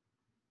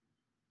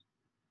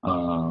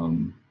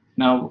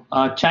 Now,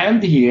 a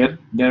child here,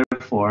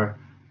 therefore,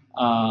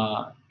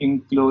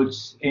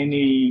 includes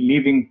any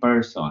living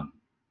person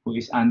who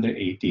is under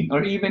 18.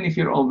 Or even if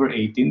you're over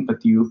 18,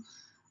 but you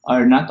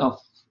are not of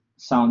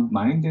sound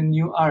mind, then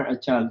you are a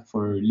child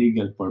for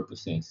legal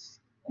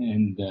purposes.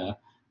 And the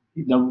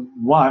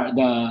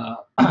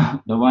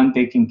the one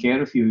taking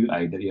care of you,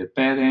 either your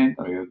parent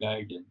or your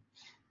guardian,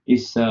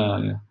 is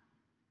the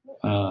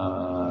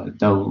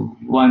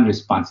one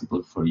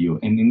responsible for you.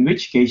 And in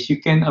which case,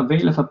 you can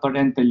avail of a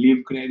parental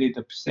leave credit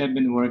of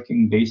 7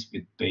 working days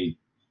with pay,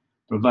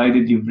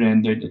 provided you've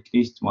rendered at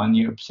least 1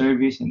 year of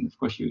service, and of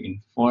course, you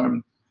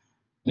inform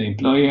the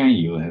employer,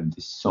 you have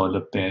this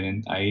solo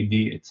parent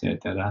ID,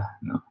 etc.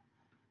 No?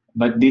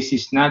 But this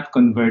is not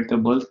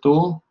convertible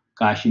to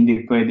cash.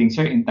 Hindi pwedeng,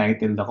 sir,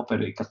 entitled ako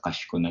pero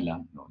ika-cash ko na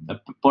lang. No?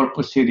 The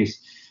purpose here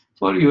is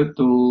for you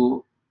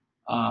to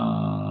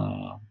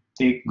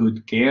take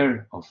good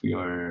care of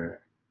your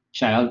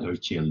child or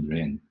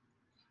children.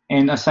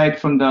 And aside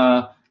from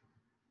the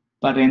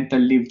parental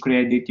leave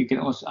credit, you can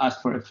also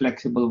ask for a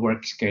flexible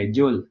work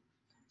schedule.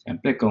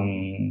 Siyempre,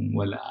 kung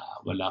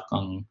wala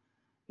kang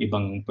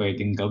ibang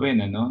pwedeng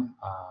gawin, ano,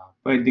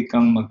 pwede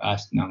kang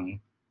mag-ask ng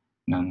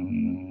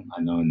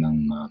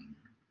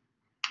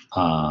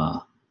uh,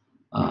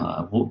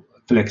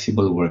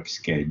 flexible work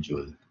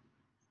schedule.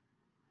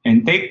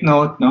 And take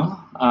note, no,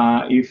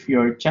 if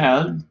your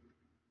child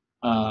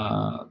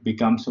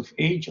becomes of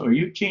age or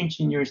you change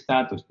in your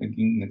status,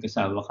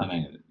 nag-asawa ka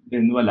na,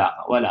 then wala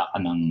ka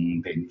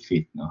ng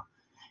benefit, no.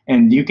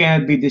 And you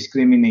cannot be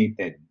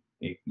discriminated.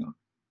 Take note.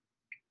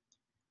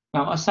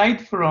 Now,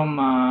 aside from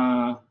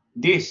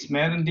this,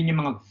 meron din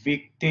yung mga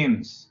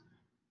victims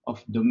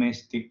of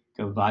domestic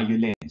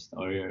violence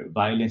or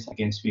violence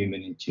against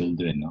women and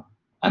children. No?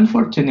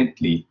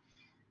 Unfortunately,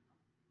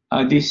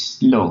 this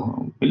law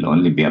will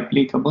only be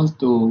applicable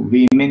to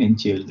women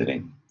and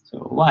children. So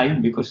why?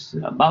 Because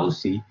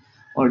BAUSI,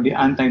 or the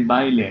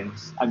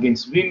anti-violence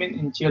against women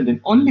and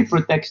children, only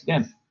protects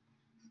them.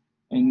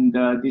 And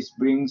this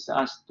brings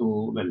us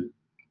to, well,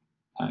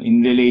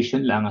 in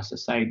relation lang as a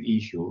side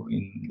issue,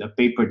 in the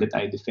paper that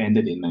I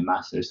defended in my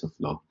Masters of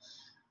Law,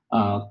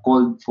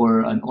 called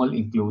for an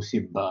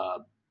all-inclusive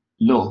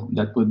law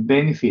that would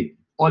benefit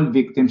all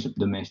victims of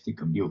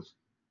domestic abuse,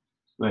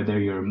 whether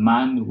you're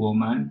man,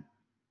 woman,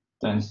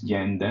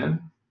 transgender,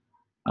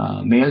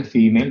 male,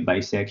 female,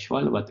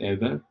 bisexual,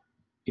 whatever.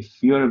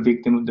 If you're a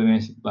victim of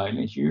domestic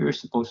violence, you're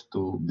supposed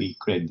to be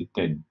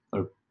credited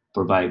or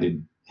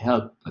provided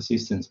help,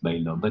 assistance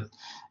by law. But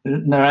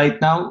right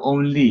now,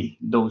 only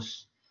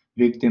those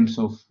victims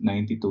of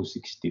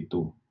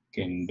 9262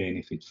 can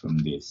benefit from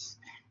this.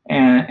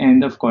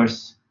 And of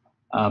course,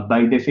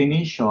 by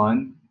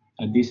definition,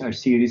 these are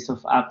series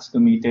of acts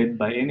committed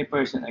by any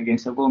person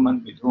against a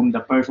woman with whom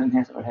the person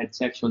has or had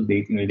sexual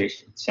dating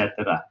relations,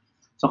 etc.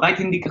 So kahit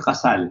hindi ka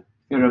kasal,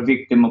 you're a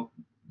victim of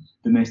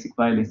domestic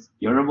violence,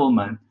 you're a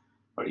woman,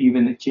 or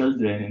even a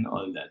children and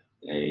all that,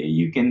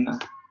 you can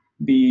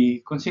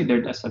be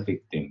considered as a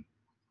victim.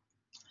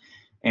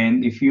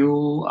 And if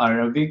you are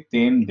a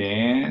victim,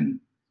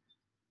 then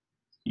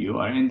you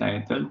are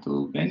entitled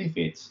to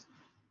benefits,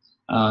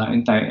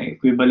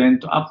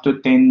 equivalent to up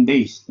to 10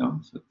 days. No?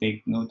 So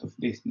take note of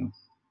this. No?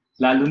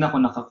 Lalo na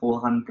kung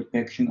nakakuha ka ng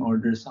protection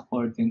order sa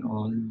court and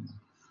all.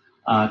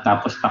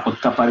 Tapos takot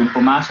ka pa rin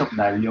pumasok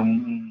dahil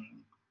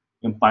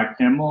yung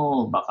partner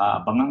mo,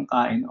 baka abangan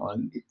ka and all.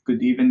 It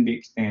could even be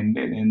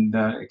extended, and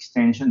the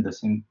extension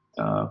doesn't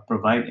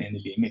provide any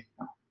limit.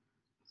 No?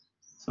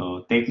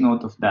 So take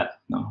note of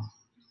that. No?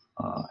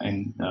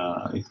 And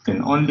it can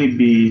only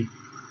be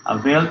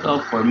availed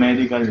of for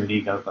medical and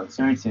legal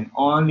concerns, and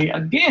only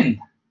again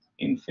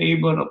in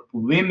favor of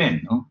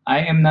women. No?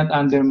 I am not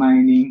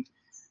undermining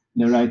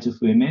the rights of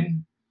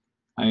women.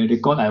 I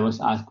recall I was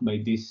asked by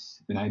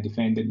this when I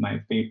defended my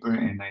paper,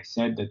 and I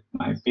said that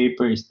my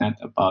paper is not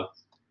about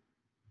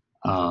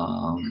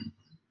um,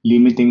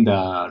 limiting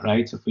the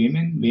rights of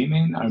women.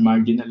 Women are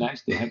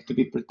marginalized; they have to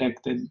be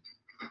protected,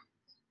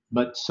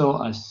 but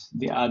so as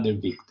the other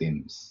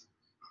victims.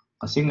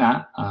 Kasi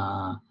nga,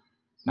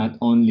 not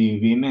only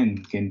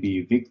women can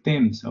be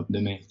victims of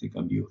domestic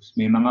abuse.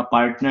 May mga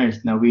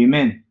partners na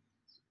women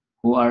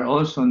who are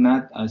also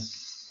not as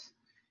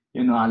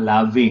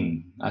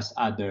loving as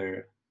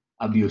other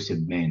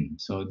abusive men.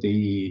 So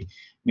they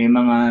may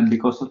mga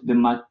because of the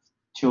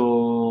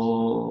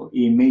macho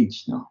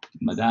image, no?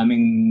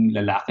 Madaming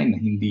lalaki na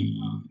hindi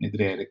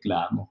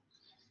nagrereklamo.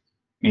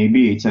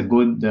 Maybe it's a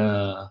good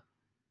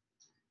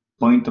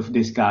point of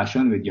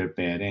discussion with your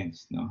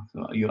parents, no?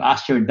 So you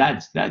ask your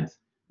dad, is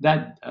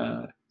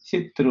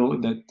it true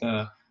that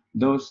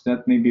those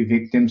that may be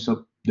victims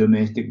of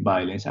domestic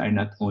violence are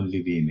not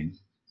only women,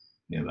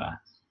 di ba?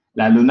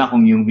 Lalo na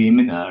kung yung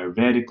women are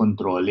very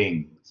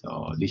controlling.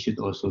 So they should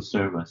also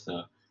serve as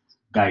a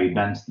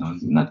guidance, no?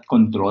 Do not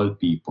control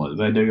people.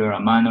 Whether you're a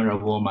man or a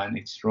woman,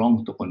 it's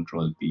wrong to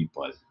control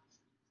people.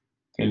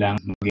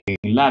 Kailangan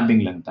maging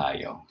loving lang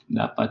tayo.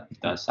 Dapat,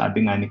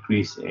 sabi nga ni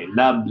Chris,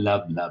 love,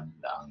 love, love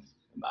lang.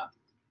 Diba?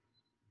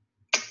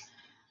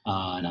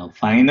 Now,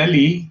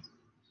 finally,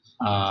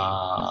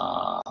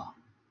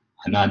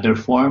 another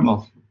form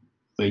of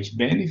wage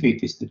benefit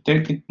is the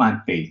 13th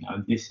month pay.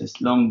 Now, this has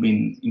long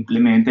been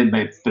implemented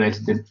by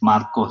President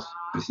Marcos,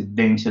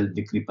 presidential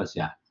decree pa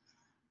siya,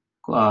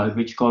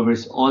 which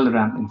covers all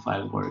rank and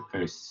file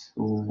workers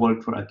who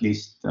work for at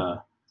least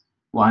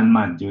 1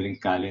 month during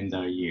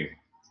calendar year.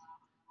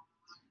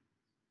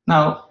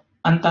 Now,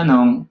 ang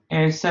tanong,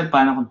 sir,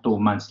 paano kung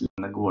 2 months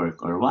lang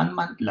nag-work or 1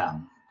 month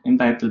lang?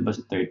 Entitled ba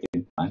sa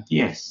 13th month?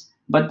 Yes.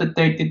 But the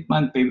 13th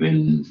month pay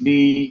will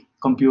be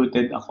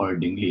computed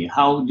accordingly.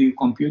 How do you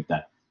compute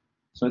that?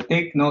 So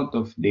take note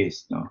of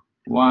this, no?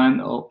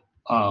 1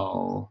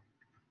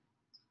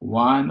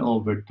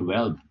 over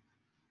 12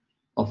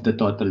 of the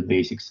total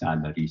basic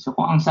salary. So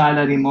kung ang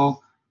salary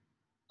mo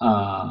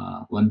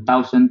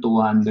 1,200,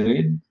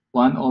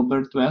 1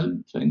 over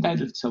 12, so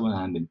entitled sa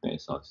 100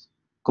 pesos.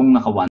 Kung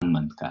naka 1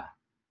 month ka.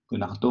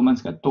 Kung naka 2 months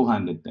ka,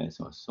 200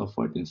 pesos. So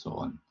forth and so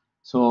on.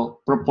 So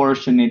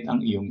proportionate ang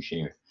iyong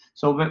share.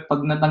 So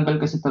pag natanggal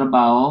ka sa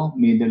trabaho,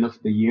 middle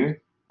of the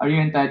year, are you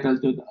entitled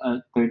to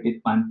 13th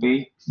month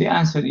pay? The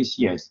answer is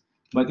yes.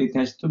 But it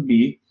has to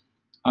be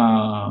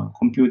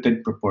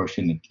computed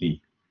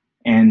proportionately.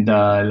 And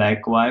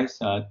likewise,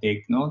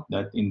 take note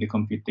that in the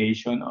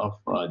computation of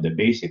the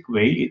basic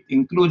way, it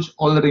includes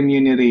all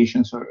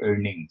remunerations or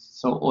earnings.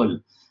 So all.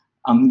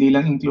 Ang hindi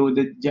lang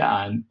included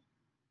dyan,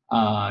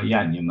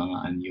 yan, yung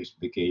mga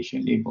unused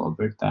vacation leave,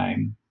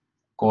 overtime,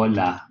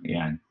 COLA,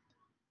 yan.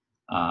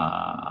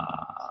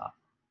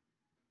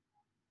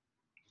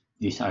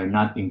 These are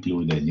not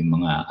included,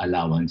 yung mga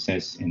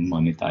allowances and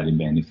monetary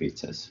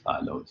benefits as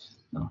follows.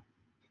 No?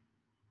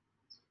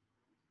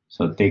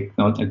 So take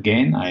note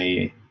again,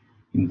 I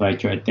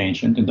invite your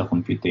attention to the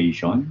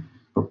computation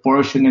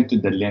proportionate to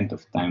the length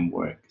of time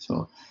work.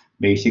 So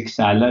basic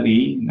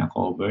salary na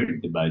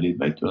covered divided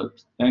by 12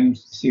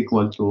 times is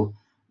equal to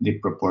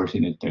the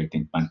proportionate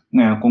 13th month.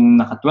 Ngayon, kung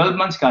naka 12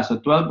 months ka, so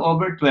 12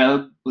 over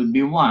 12 would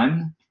be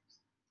 1,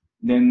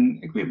 then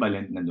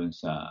equivalent na dun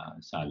sa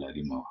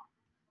salary mo.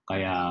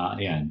 Kaya,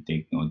 ayan,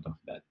 take note of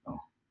that. No?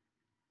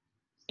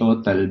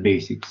 Total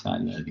basic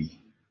salary.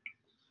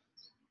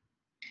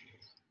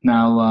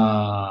 Now,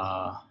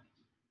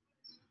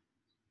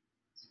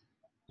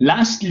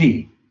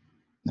 lastly,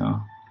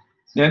 no,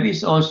 there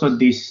is also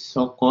this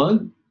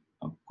so-called,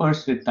 of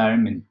course,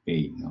 retirement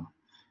pay. No?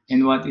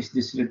 And what is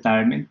this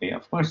retirement pay?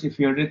 Of course, if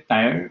you're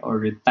retired or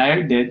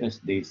retired, as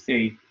they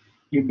say,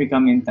 you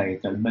become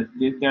entitled. But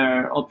there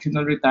are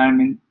optional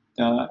retirement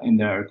and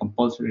there are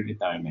compulsory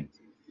retirement.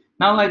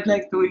 Now, I'd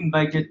like to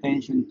invite your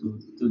attention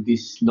to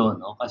this law.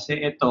 No?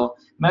 Kasi ito,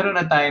 meron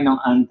na tayo ng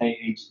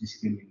Anti-Age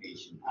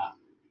Discrimination Act.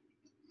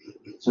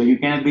 So you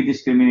cannot be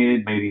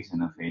discriminated by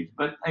reason of age.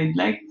 But I'd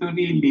like to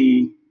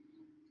really,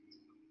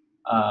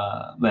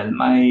 well,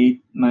 my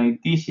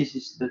thesis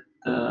is that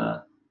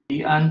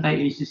the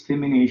anti-age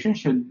discrimination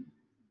should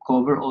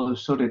cover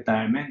also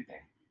retirement.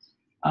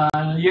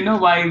 You know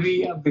why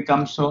we have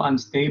become so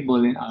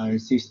unstable in our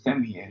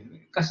system here?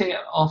 Kasi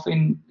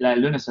often,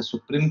 lalo na sa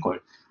Supreme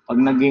Court, pag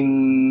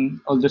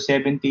naging, although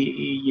 70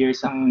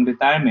 years ang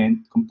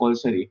retirement,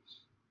 compulsory,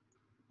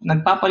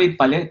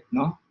 nagpapalit-palit,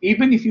 no?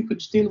 Even if you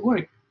could still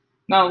work.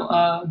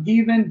 Now,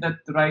 given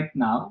that right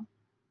now,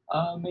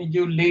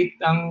 medyo late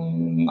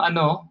ang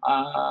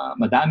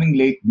madaming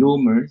late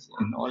bloomers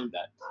and all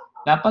that,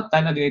 dapat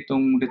talaga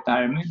itong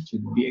retirement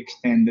should be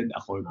extended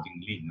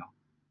accordingly, no?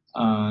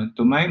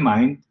 To my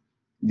mind,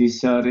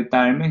 this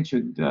retirement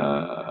should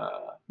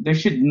there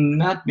should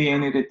not be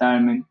any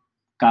retirement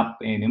cap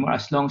anymore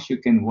as long as you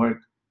can work.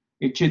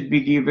 It should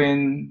be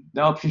given,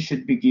 the option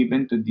should be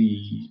given to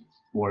the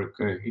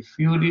worker if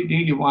you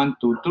really want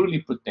to truly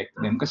protect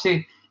them.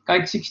 Kasi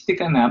kahit 60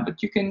 ka na, but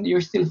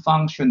you're still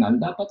functional,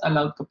 dapat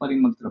allowed ka pa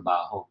rin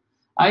magtrabaho.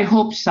 I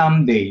hope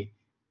someday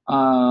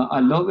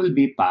a law will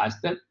be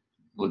passed that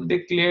would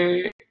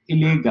declare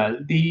illegal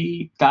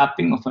the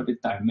capping of a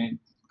retirement.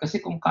 Kasi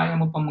kung kaya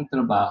mo pa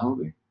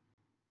magtrabaho eh.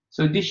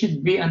 So this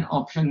should be an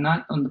option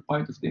not on the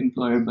part of the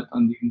employer but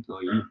on the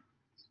employee.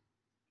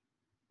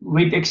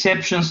 With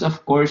exceptions,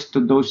 of course, to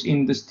those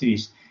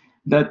industries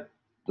that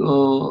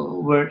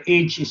where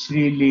age is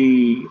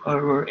really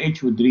or where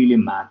age would really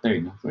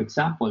matter. No? For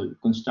example,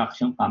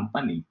 construction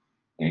company.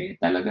 Eh,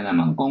 talaga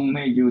naman kung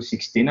medyo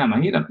 60 na,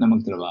 mahirap na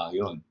magtrabaho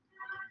yun.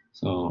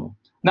 So,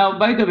 now,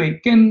 by the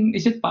way,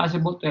 is it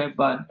possible to have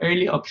an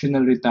early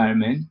optional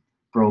retirement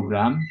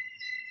program?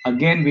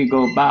 Again, we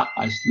go back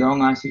as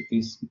long as it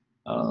is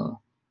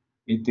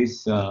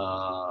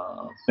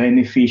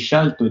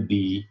beneficial to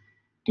the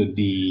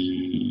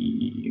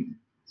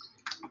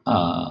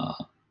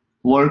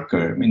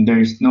worker. I mean, there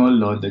is no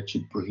law that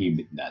should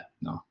prohibit that,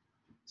 no.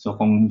 So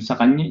kung sa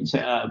kanya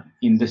sa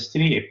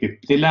industry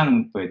 50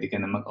 lang, pwede ka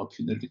na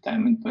mag-optional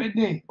retirement,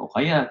 pwede. O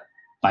kaya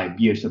 5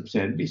 years of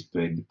service,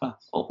 pwede pa.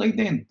 Okay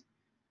din.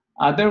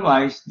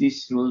 Otherwise,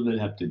 this rule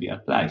will have to be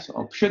applied. So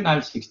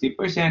optional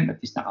 60%, at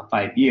least naka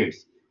 5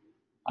 years.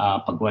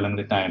 Pag walang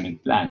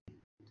retirement plan.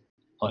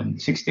 On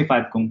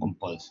 65 kung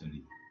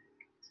compulsory.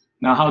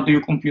 Now, how do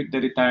you compute the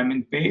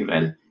retirement pay?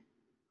 Well,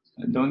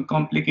 don't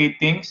complicate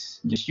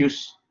things. Just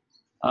use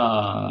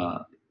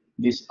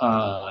this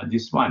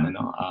one,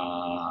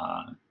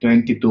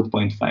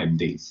 22.5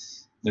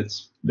 days.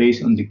 That's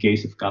based on the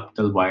case of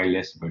Capital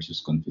Wireless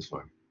versus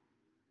Confisor.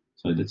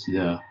 So that's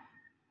the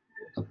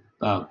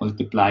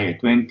multiplier,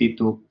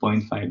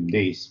 22.5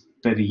 days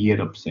per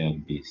year of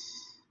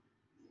service.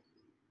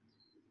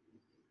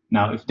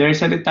 Now, if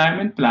there's a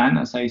retirement plan,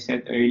 as I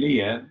said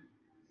earlier,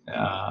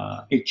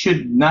 it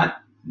should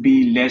not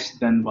be less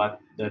than what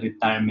the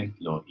retirement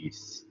law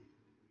is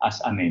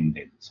as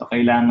amended. So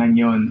kailangan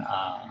yon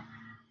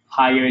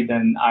higher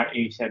than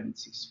RA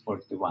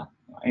 7641.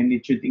 And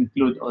it should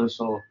include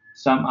also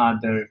some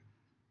other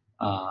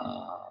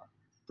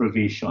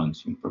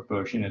provisions in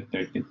proportionate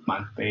 13th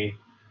month pay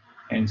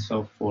and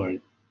so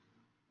forth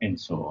and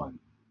so on.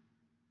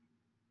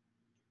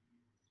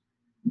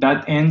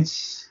 That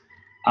ends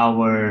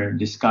our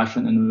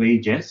discussion on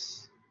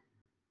wages.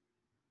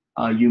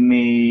 You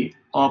may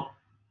opt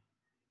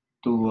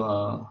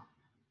to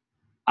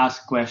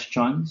ask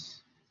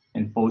questions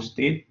and post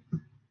it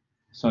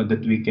so that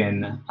we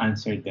can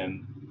answer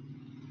them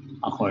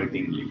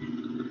accordingly.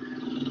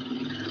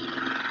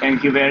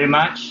 Thank you very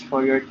much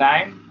for your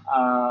time.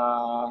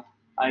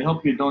 I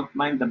hope you don't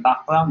mind the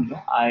background. No?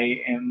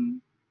 I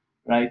am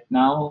right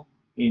now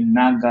in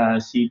Naga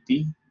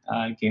City.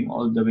 I came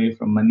all the way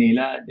from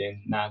Manila,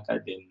 then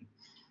Naga, then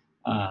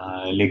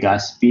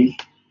Legazpi.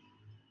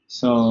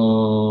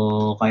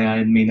 So,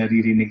 kaya may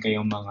naririnig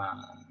kayong mga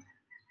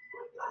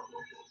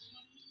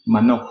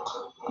manok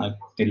at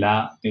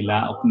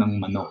tilaok ng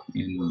manok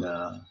in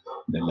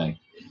the light.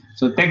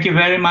 So, thank you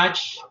very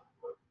much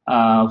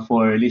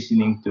for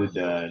listening to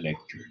the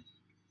lecture.